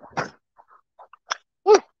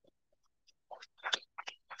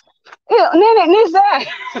 Nene, nise!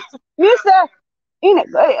 Nise! Ine,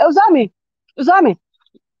 uzami! Uzami!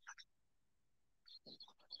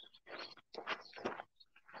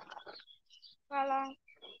 Koala.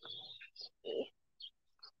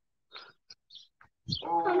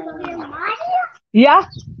 Yeah?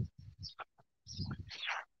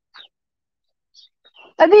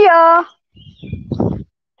 Adio!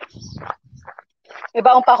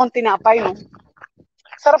 Iba pa akong tinapay, no?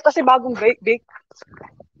 Sarap kasi bagong bake.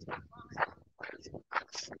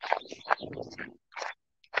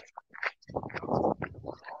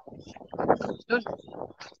 Dun.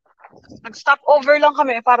 Nag-stop over lang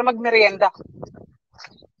kami para magmerienda.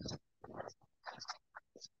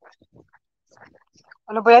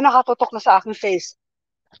 Ano ba yan? Nakatutok na sa aking face.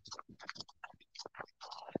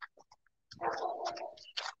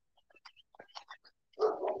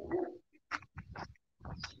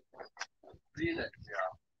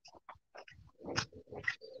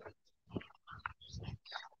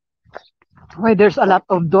 Why, there's a lot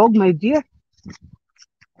of dog, my dear.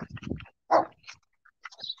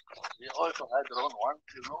 They also had their own one,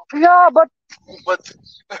 you know. Yeah, but But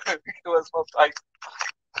it was not like.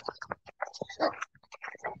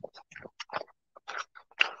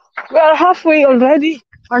 we are halfway already.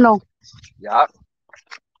 Or no? Yeah.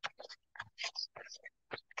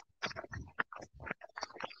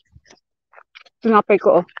 Tinapay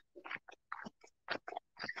ko, oh.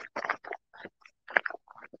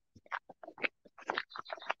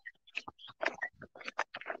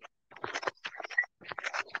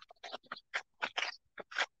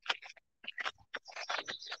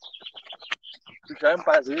 Time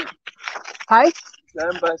passes. Hi?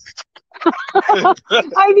 Time passes.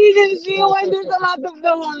 I didn't see why there's a lot of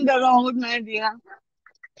them on the road, my dear.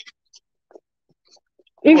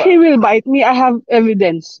 If he will bite me, I have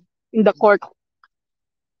evidence in the court.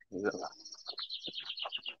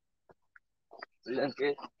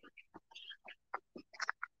 Okay.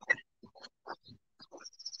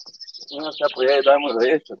 Una se apoya damos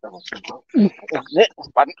de esto, estamos.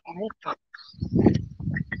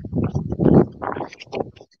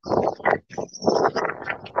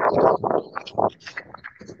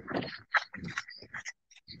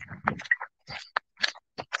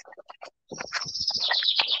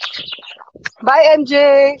 Bye,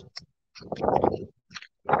 MJ.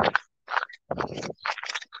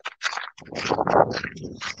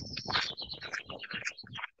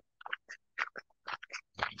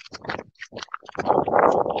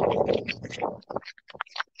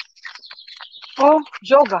 Oh,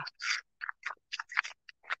 yoga.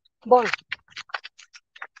 Ball.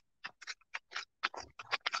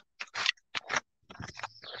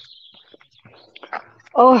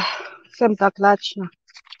 Oh, Santa clutch na.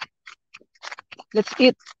 Let's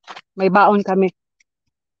eat. May baon kami.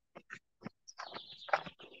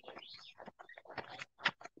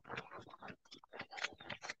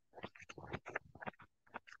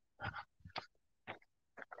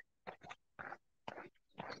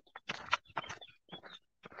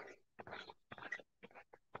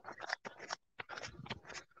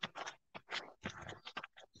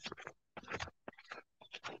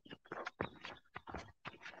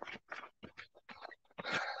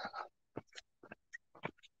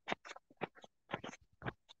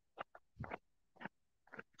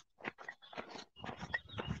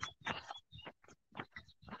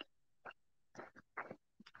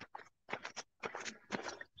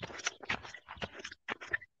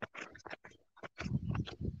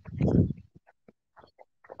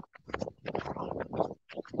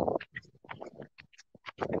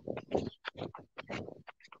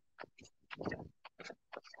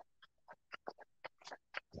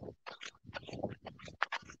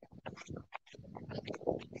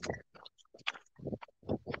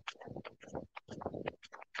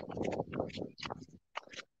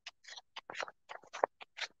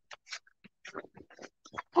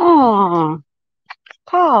 Ah,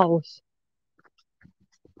 cows.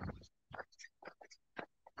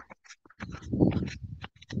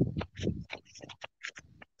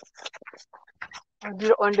 I'm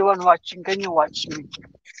the only one watching. Can you watch me?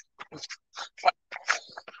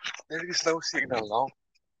 There is no signal now.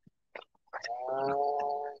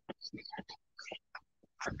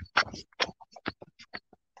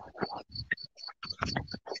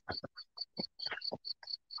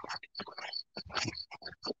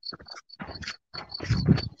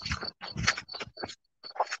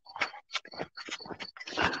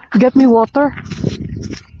 Get me water.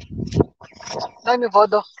 Dai mi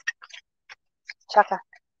vodo. Chaka.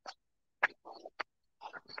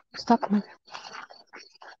 Stop me.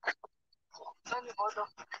 Dai mi vodo.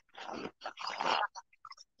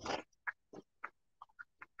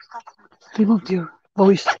 Remove your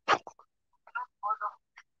voice.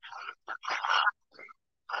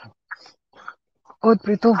 Oh,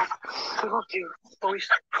 prito. Remove your voice.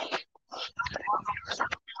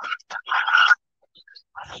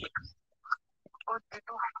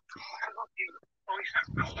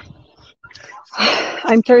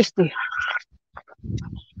 I'm thirsty.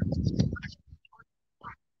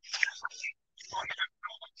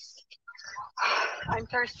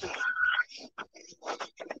 thirsty.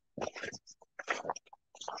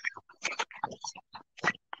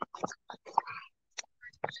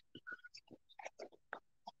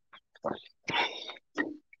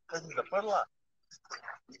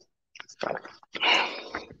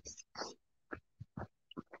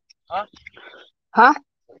 Huh?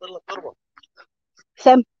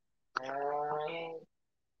 Sam,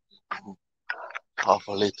 Half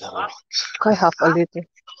a liter. I have a little.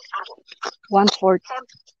 1/4.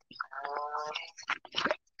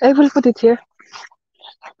 I will put it here.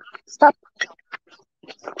 Stop.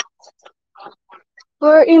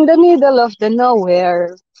 We're in the middle of the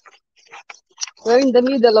nowhere. We're in the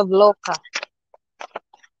middle of Loca.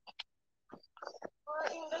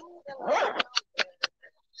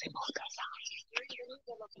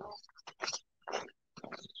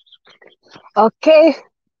 Okay.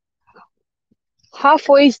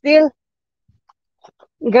 Halfway still.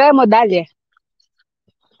 Gremo dalje.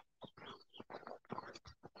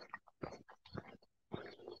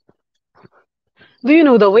 Do you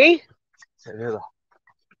know the way? Seveda.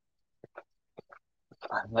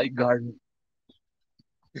 I like garden.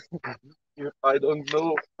 I don't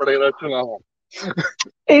know. Preračun ako.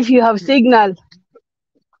 If you have signal.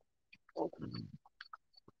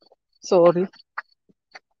 Sorry.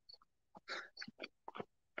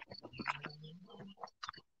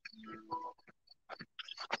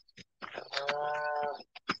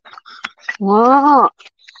 Wow.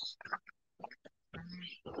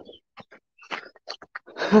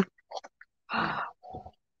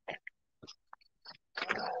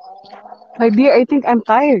 My dear, I think I'm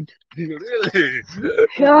tired. Really?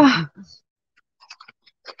 Yeah.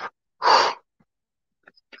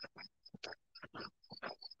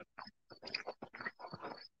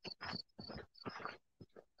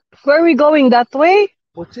 Where are we going? That way?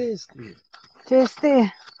 What is this? Just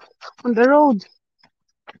there. On the road.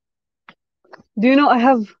 Do you know I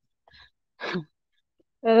have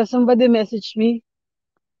somebody messaged me.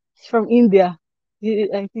 It's from India.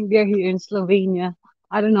 I think they're here in Slovenia.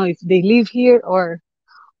 I don't know if they live here or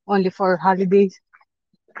only for holidays,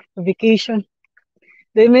 vacation.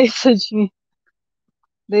 They messaged me.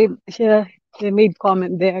 They yeah, they made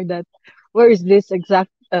comment there that where is this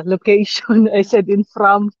exact location? I said in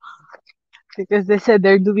from because they said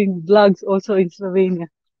they're doing vlogs also in Slovenia.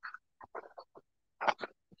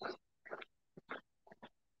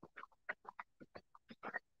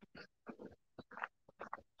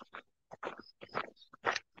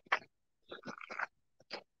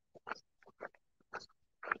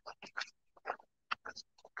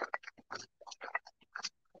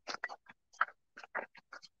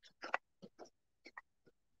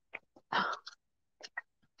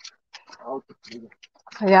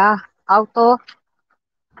 Yeah, auto.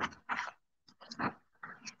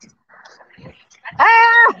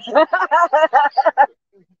 Ah!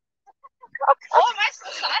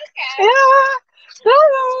 Ja,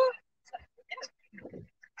 hallo.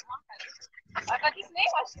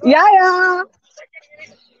 Ja, ja.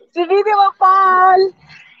 Die Videocall.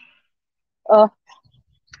 Oh,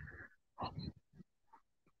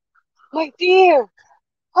 my dear.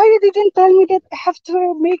 Why you didn't tell me that I have to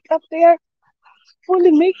wear makeup there?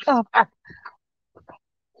 Fully makeup.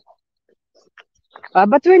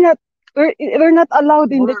 But we're not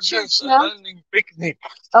allowed in the We're church just now. attending picnic.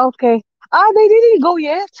 Okay. Ah, they didn't go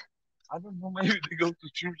yet. I don't know. Maybe they go to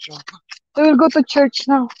church. They will go to church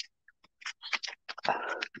now.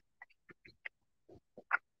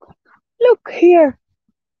 Look here.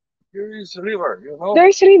 Here is a river. You know.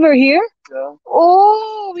 There's river here. Yeah.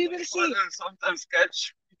 Oh, we will see. Sometimes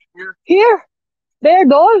catch here. Here. There,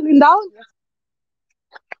 doll, and down.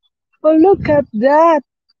 Oh, look at that.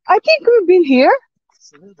 I think we've been here.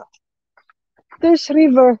 Seveda. There's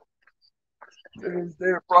river. There is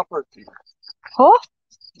their property. Oh?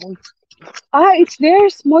 Ah, it's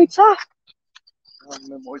theirs. Moitza.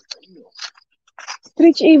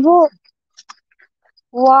 Street Evo.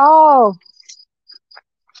 Wow.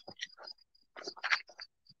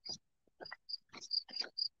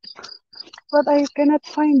 But I cannot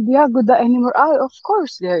find Yaguda anymore. Ah, of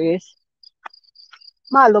course there is.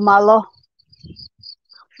 Malo, malo.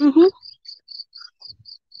 Mhm.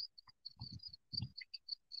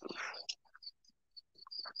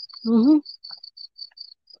 Mhm.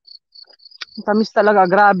 Ang tamis talaga,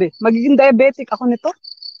 grabe. Magiging diabetic ako nito.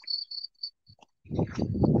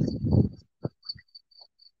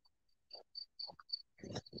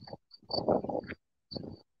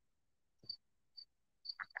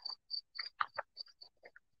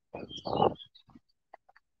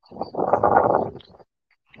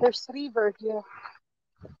 There's river here.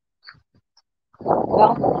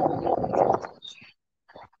 Yeah.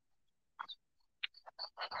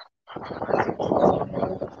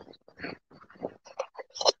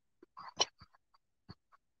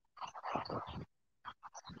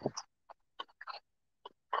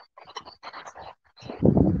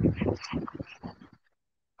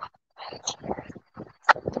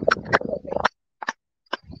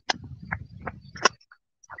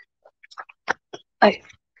 Ay,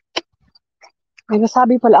 may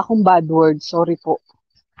nasabi pala akong bad word. Sorry po.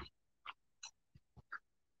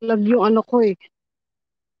 Lag yung ano ko eh.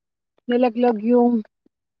 Nalaglag yung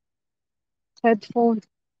headphone.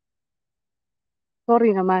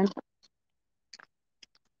 Sorry naman.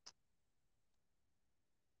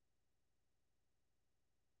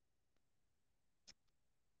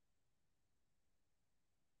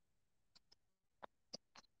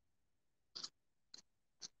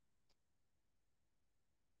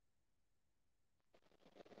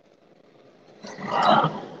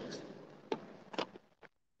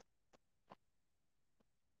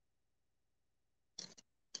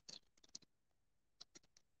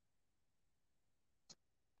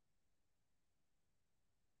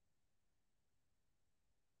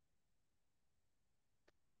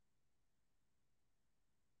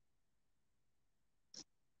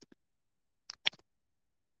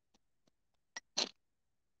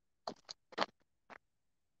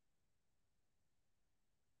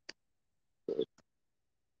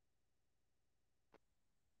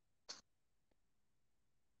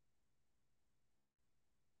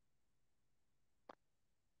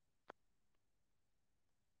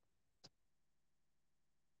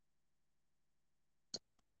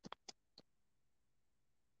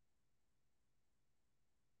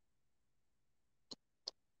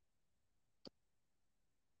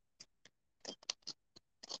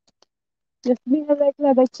 Jasmina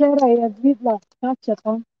rekla večera je videla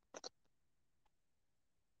kačeta.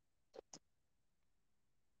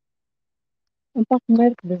 Ampak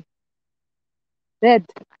mrtvi. Dead.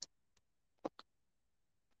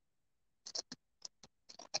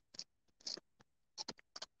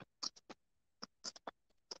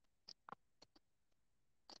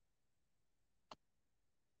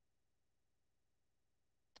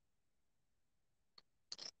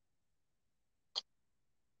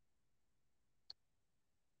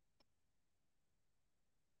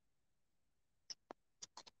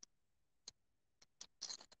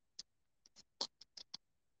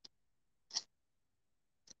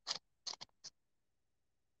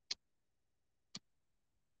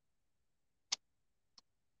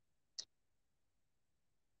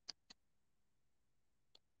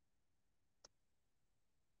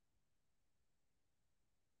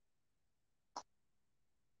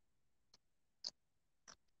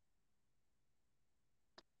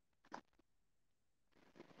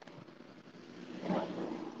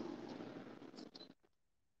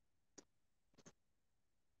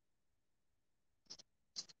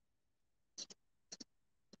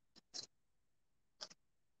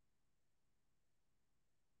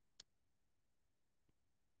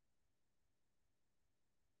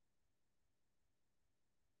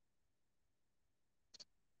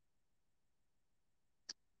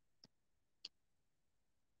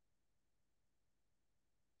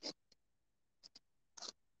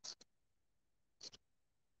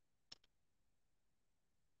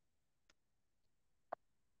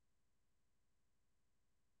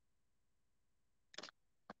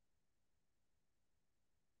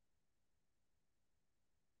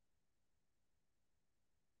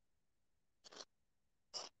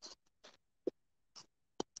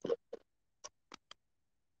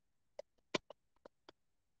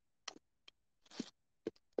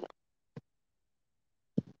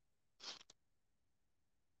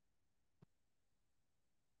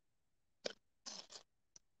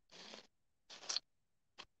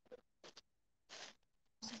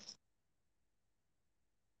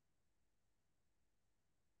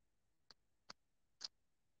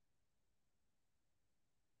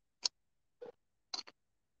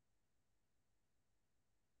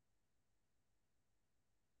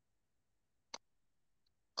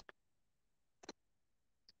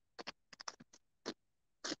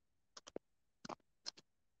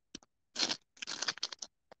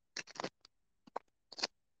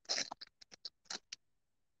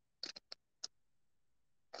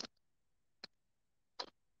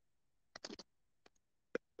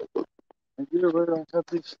 I didn't wear I have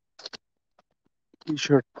this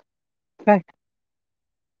t-shirt Ay,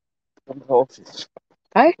 from the office.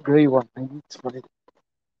 ay, Gray one. I need Friday.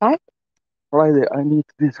 ay. Friday, I need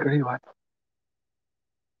this gray one.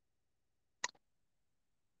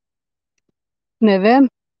 Nevem.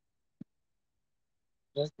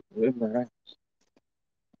 Right.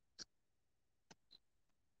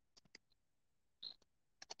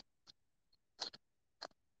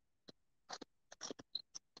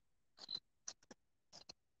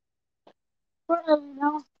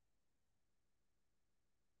 No.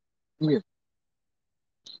 Yeah.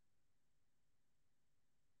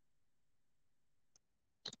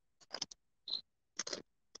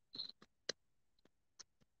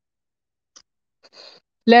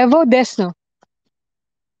 Levo, desno.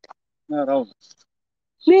 No, no.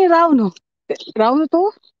 Ni ravno. Ravno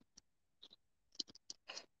to?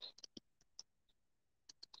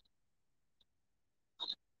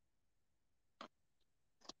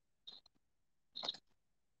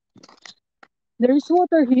 There is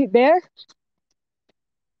water there?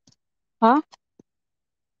 Huh?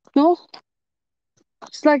 No?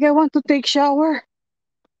 It's like I want to take shower.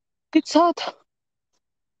 It's hot.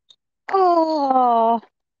 Oh,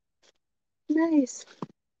 nice.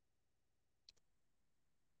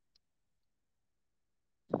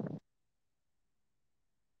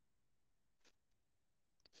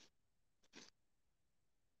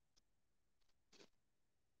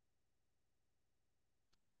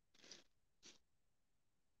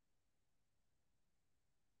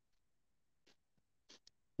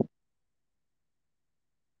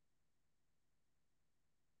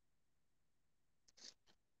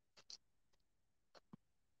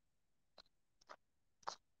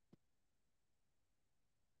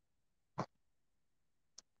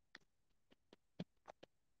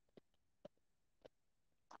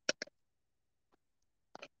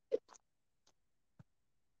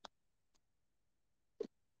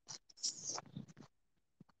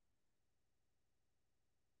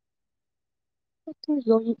 Water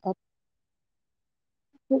going up.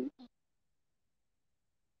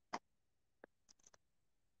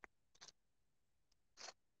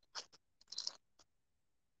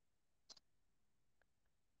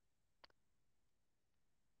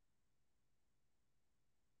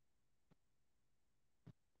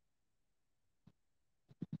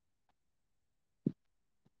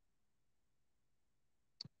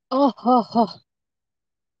 Oh, oh, oh.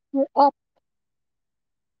 We're up.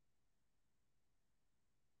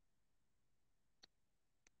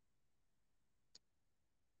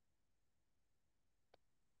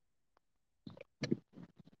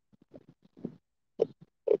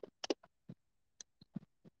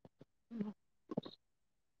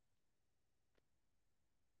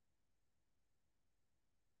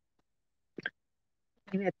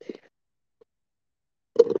 Init.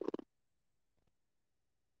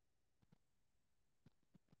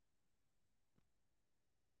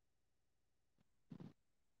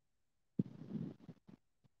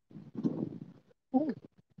 Oh,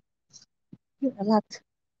 a lot.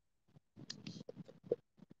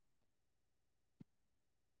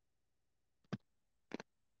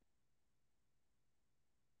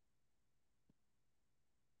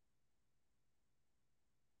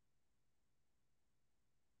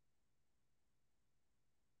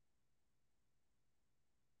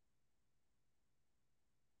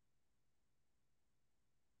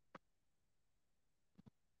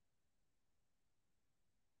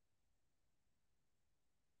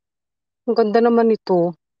 Ang ganda naman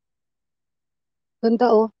ito. Ganda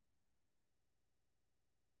oh.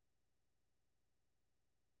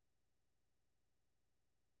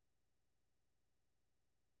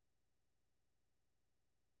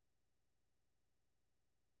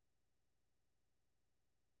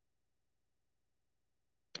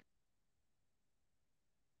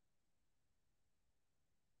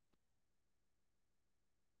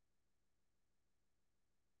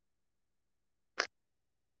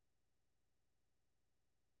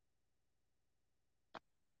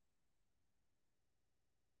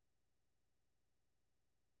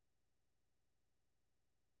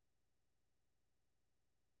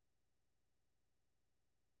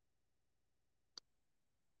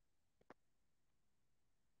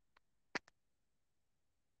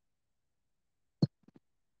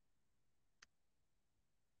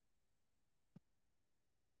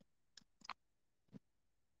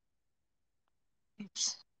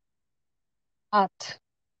 It's hot.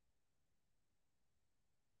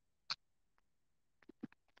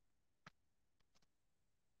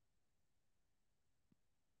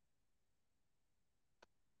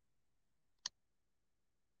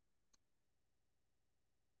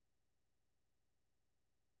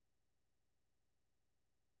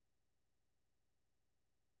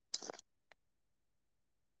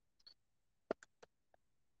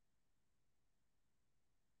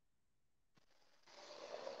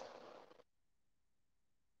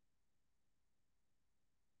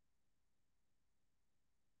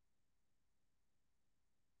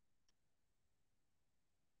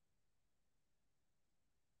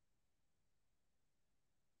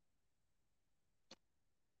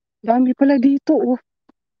 Dami pala dito oh.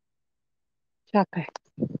 Tsaka,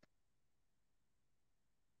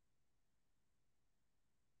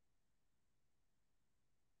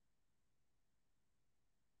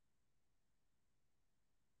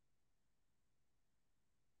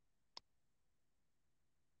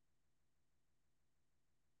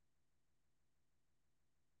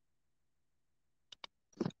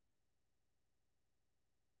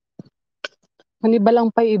 manibalang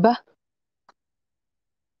pa iba.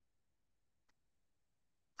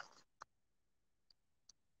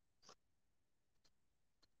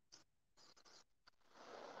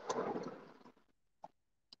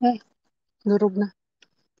 Ay, durog na.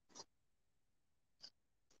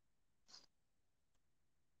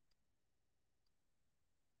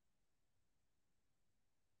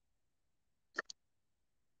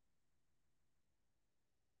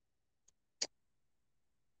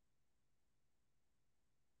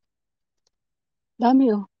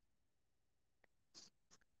 Dami oh.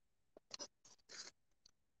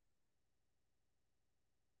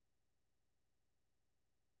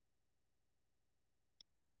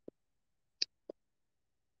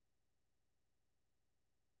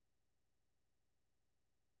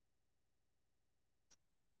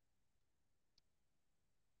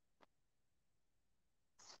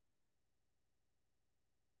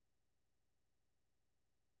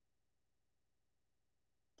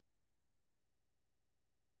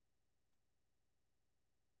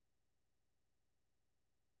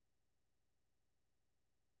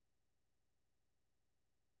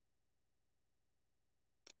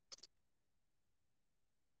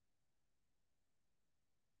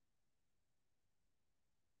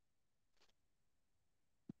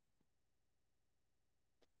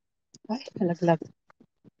 Ay, nalaglag.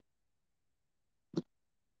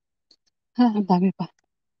 Ha, ang dami pa.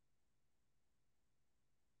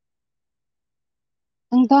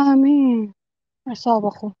 Ang dami. Asawa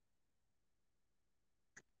ko.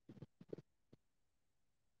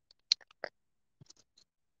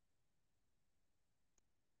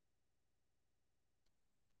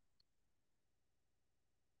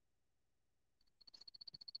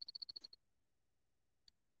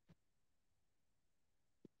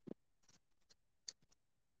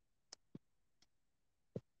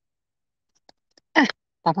 Eh,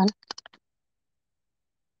 tama na.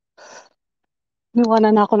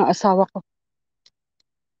 Niwanan na ako ng asawa ko.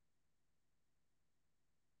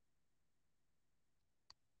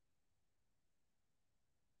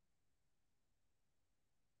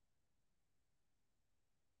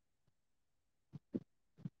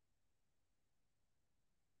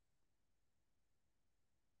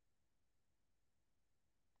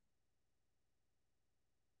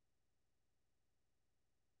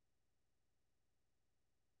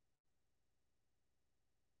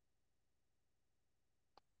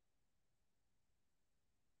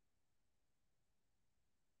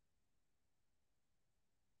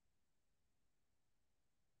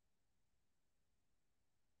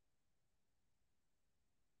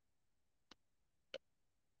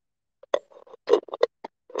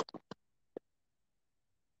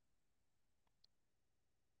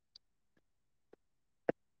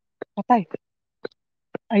 Patay.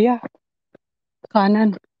 Aya, kanan.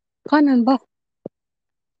 Kanan ba?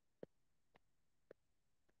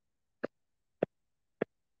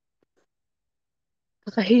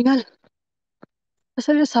 Kakahingal.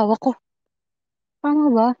 Nasaan yung asawa ko? Tama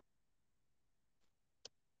ba?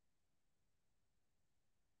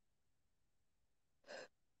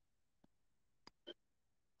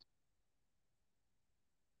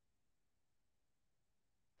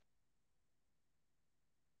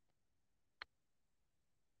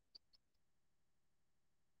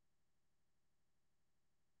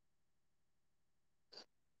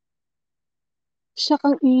 Siya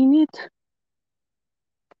kang init.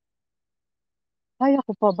 Kaya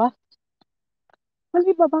ko pa ba?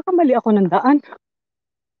 Mali ba? Baka mali ako ng daan.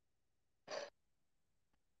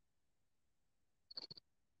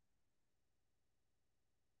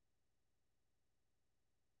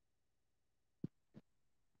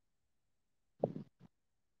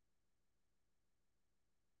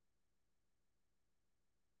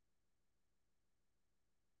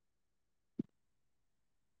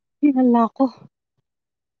 Hingal na ako.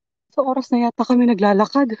 Sa oras na yata kami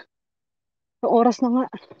naglalakad. Sa oras na nga.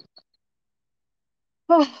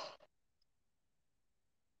 Ah,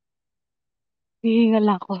 hihingal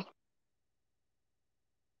na ako.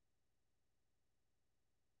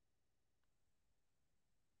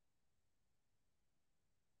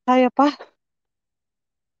 Kaya pa?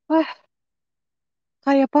 Ah,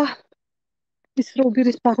 kaya pa. May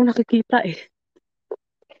strawberries pa ako nakikita eh.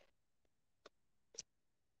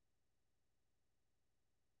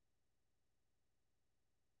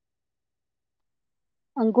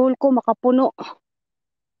 Ang goal ko makapuno.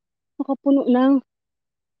 Makapuno ng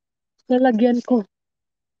lalagyan ko.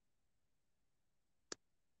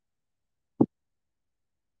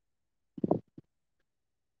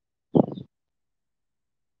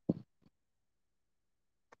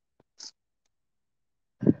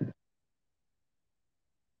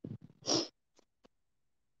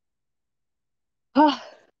 Ah,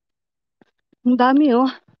 ang dami oh.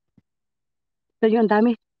 Ito ang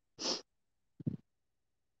dami.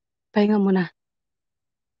 Pahinga muna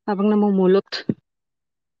habang namumulot.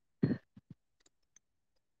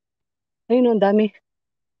 Ayun oh, ang dami.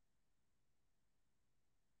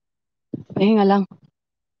 Pahinga lang.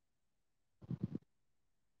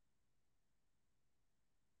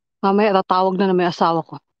 Mamaya tatawag na may asawa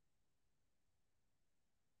ko.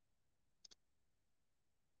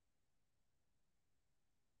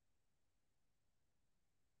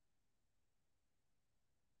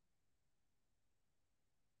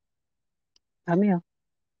 Dami oh.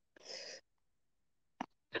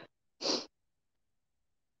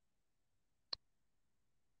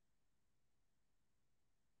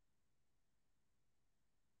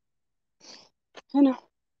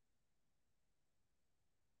 Ano?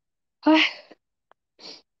 Ay,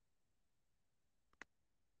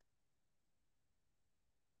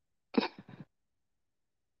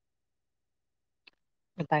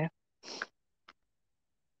 saan tayo?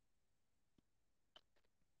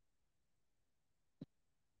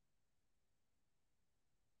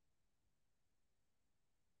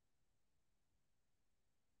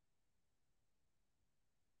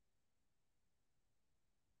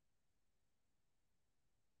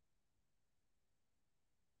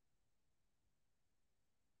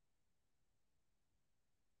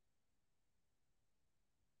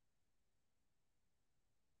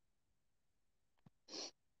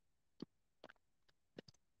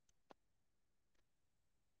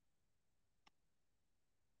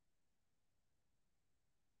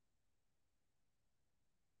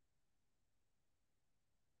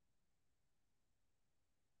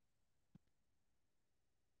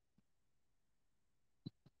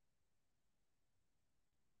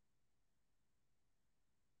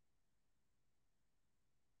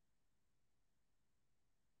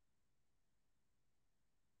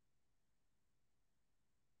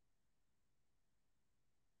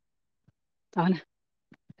 Ako na.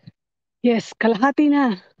 Yes, kalahati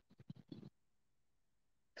na.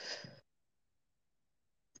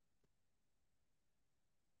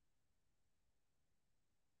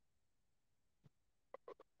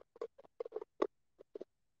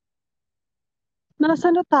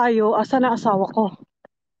 Nasaan na tayo? Asa na asawa ko?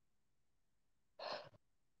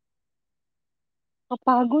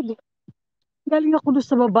 Kapagod. Galing ako doon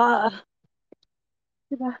sa baba.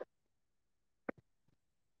 Diba?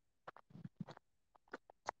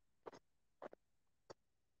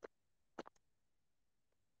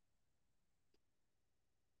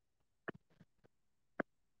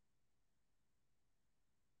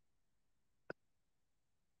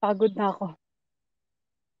 Pagod na ako.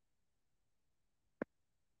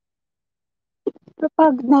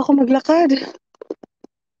 Napagod na ako maglakad.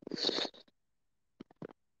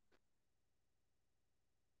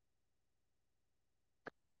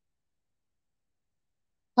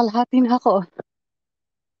 Kalahati na ako.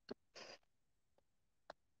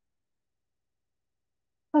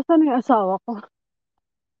 Asan na yung asawa ko?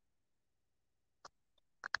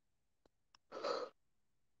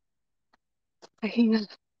 Pahinga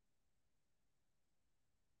lang.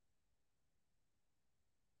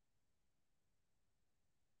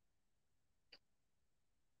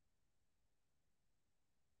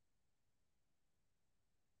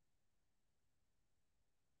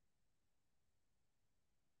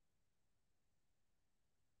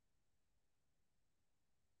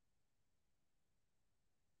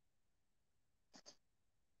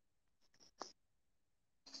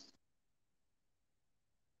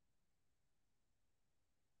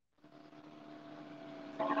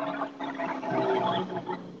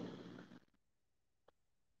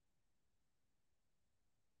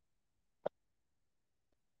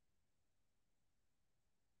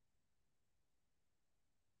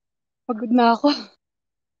 Pagod na ako.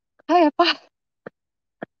 Kaya pa.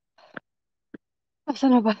 Asa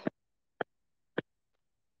na ba?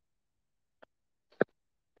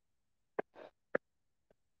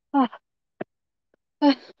 Ah,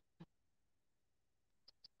 ah,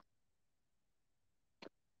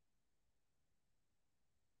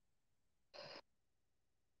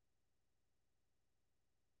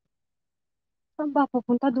 saan ba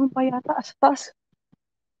pupunta? Doon pa yata. Sa taas.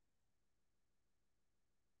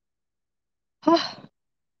 Ah,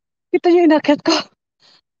 ito yung inakyat ko.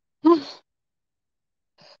 Ito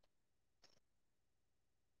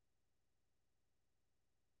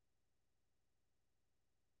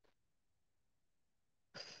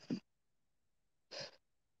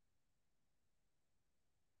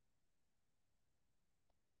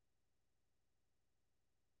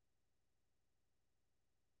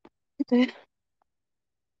eh.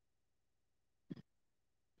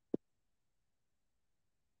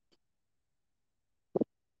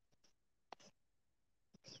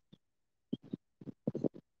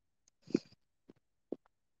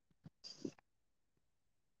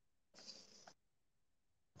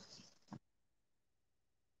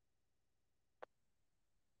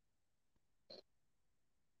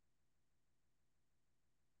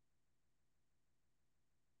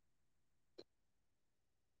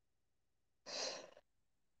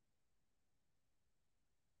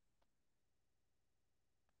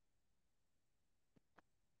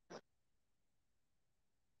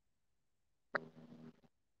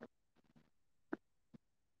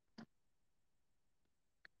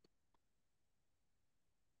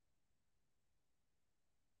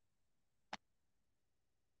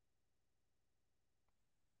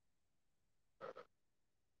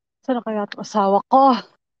 Saan na kaya ito asawa ko?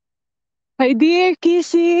 My dear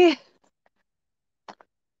Kissy!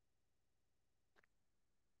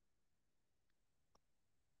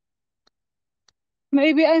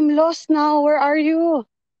 Maybe I'm lost now. Where are you?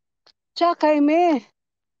 Tsaka me.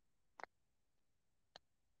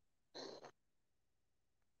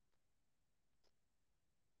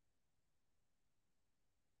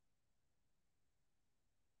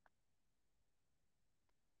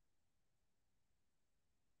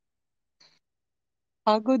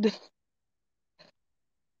 Pagod.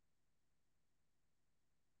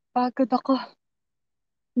 Pagod ako.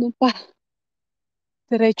 Ano pa?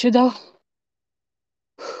 Diretso daw.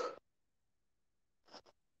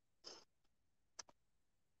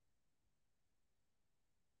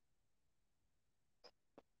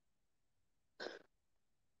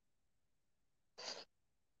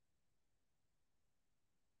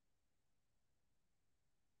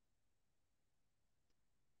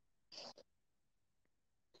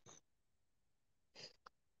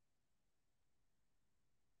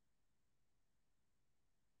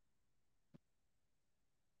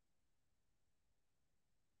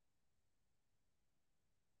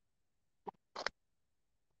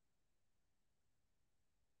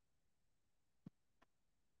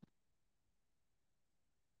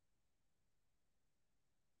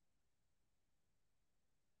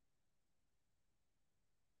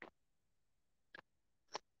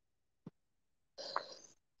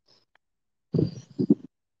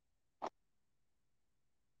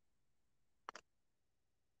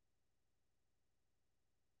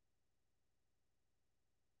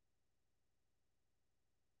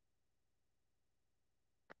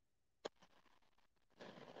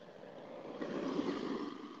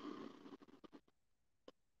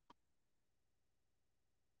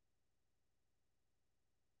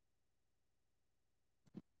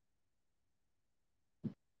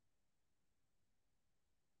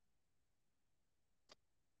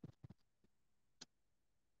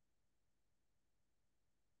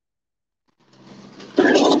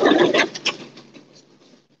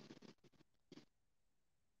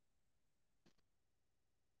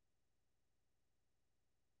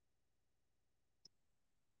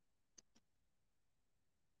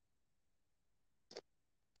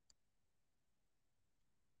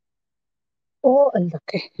 Oh, ang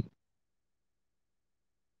laki.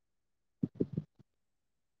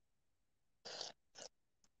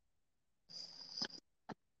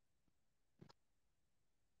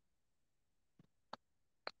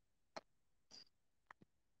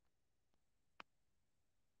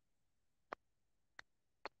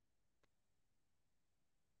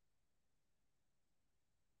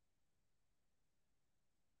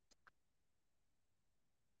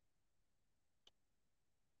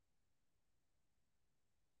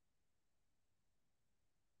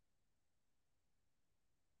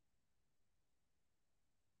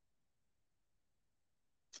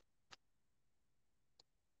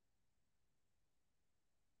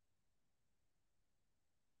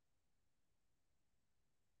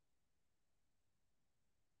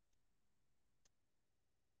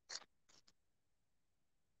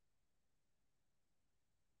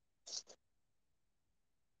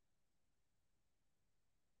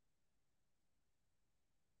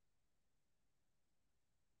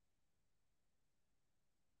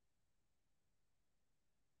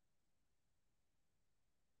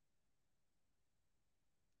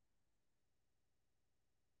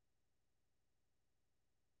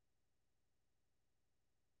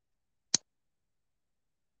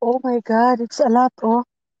 Oh my God, it's a lot, oh.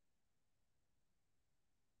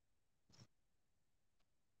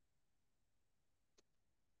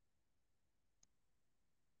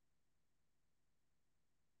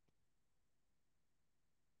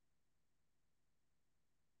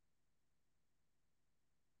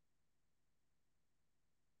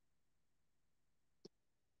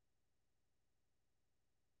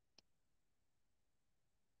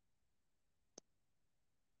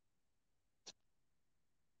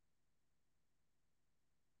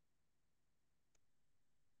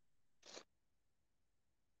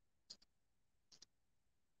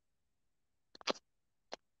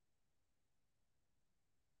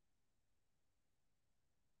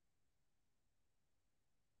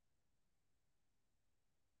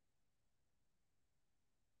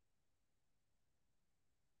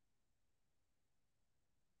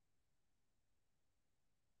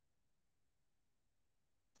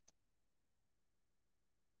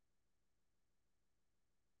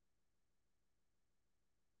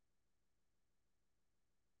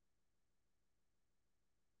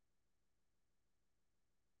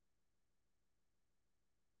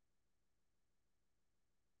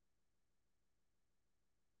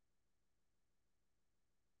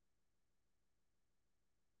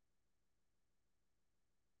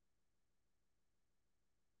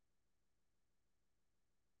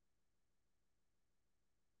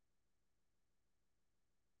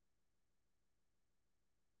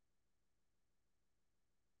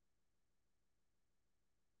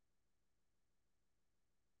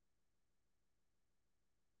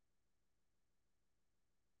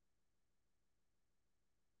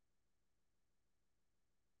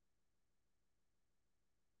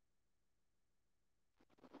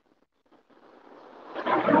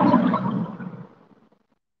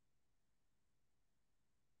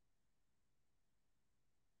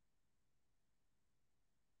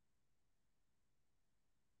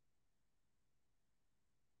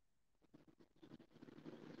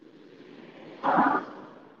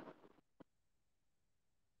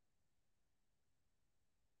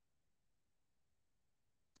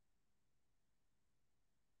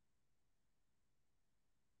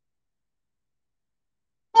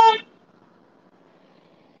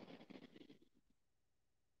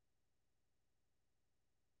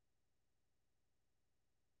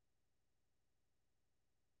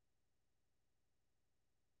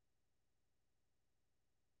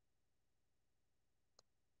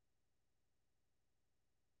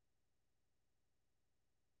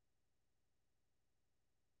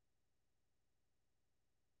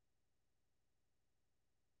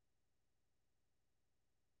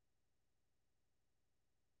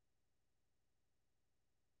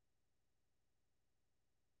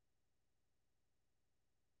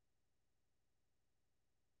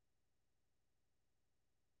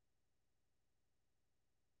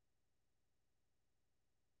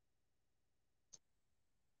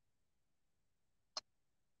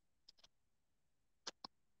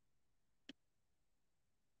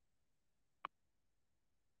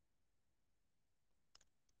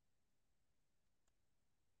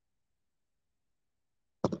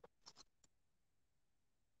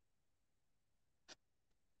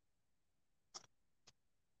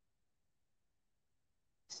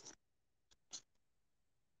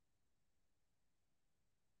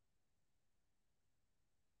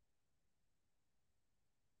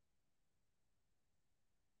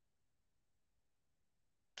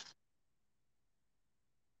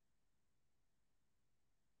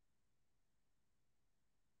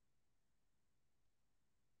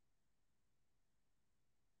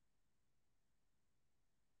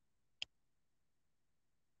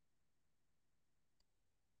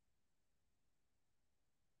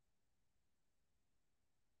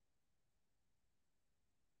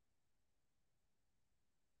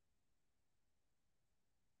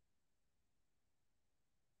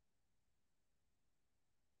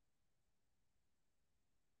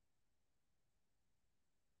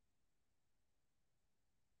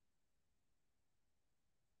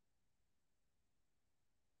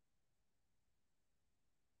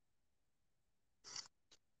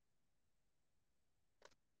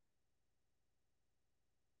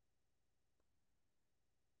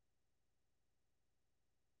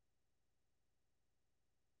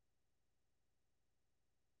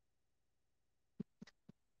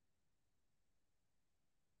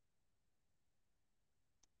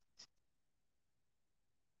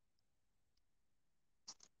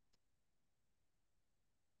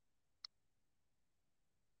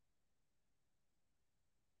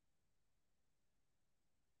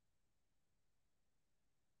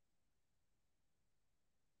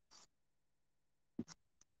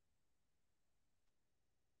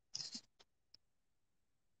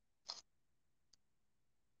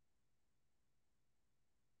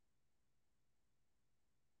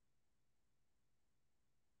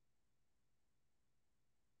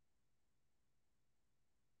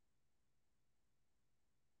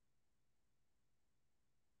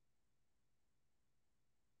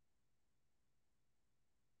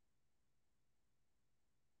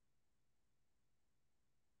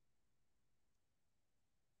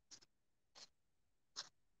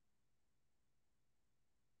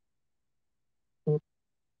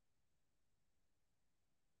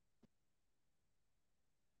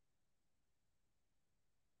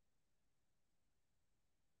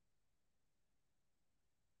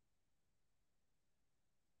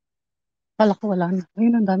 Kala ko wala na.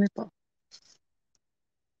 Ayun, ang dami po.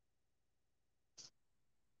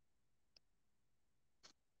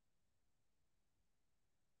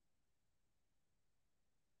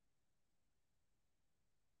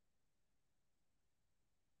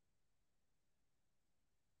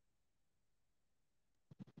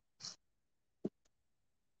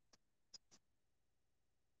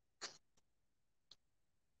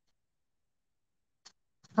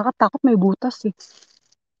 Nakatakot may butas eh.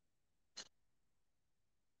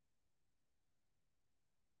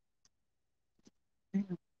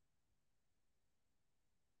 Ayun.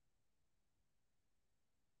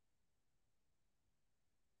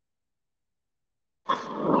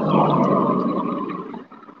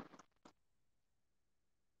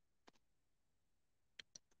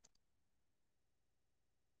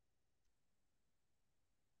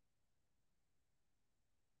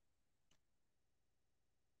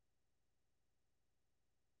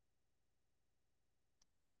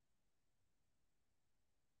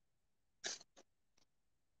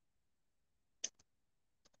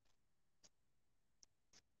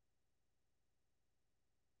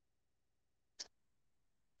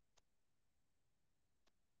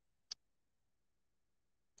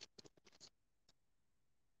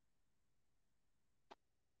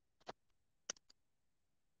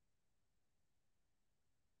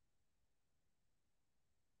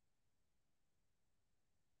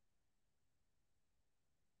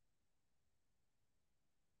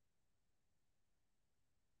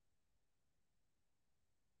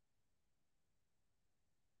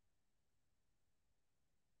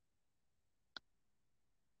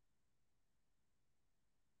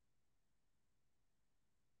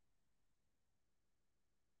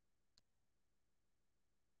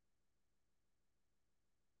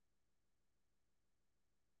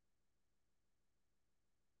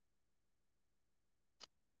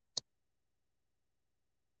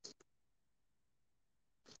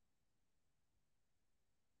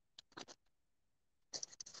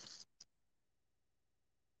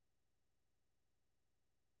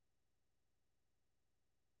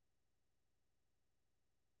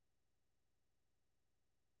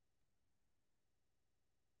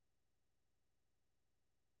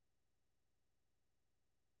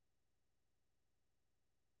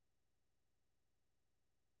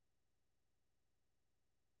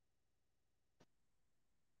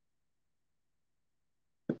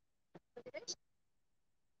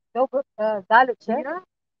 Go, galit siya.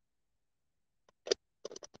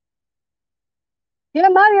 Yeah,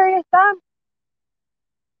 Mario, yes, Sam.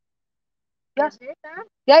 Yeah.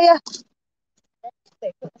 Yeah, yeah.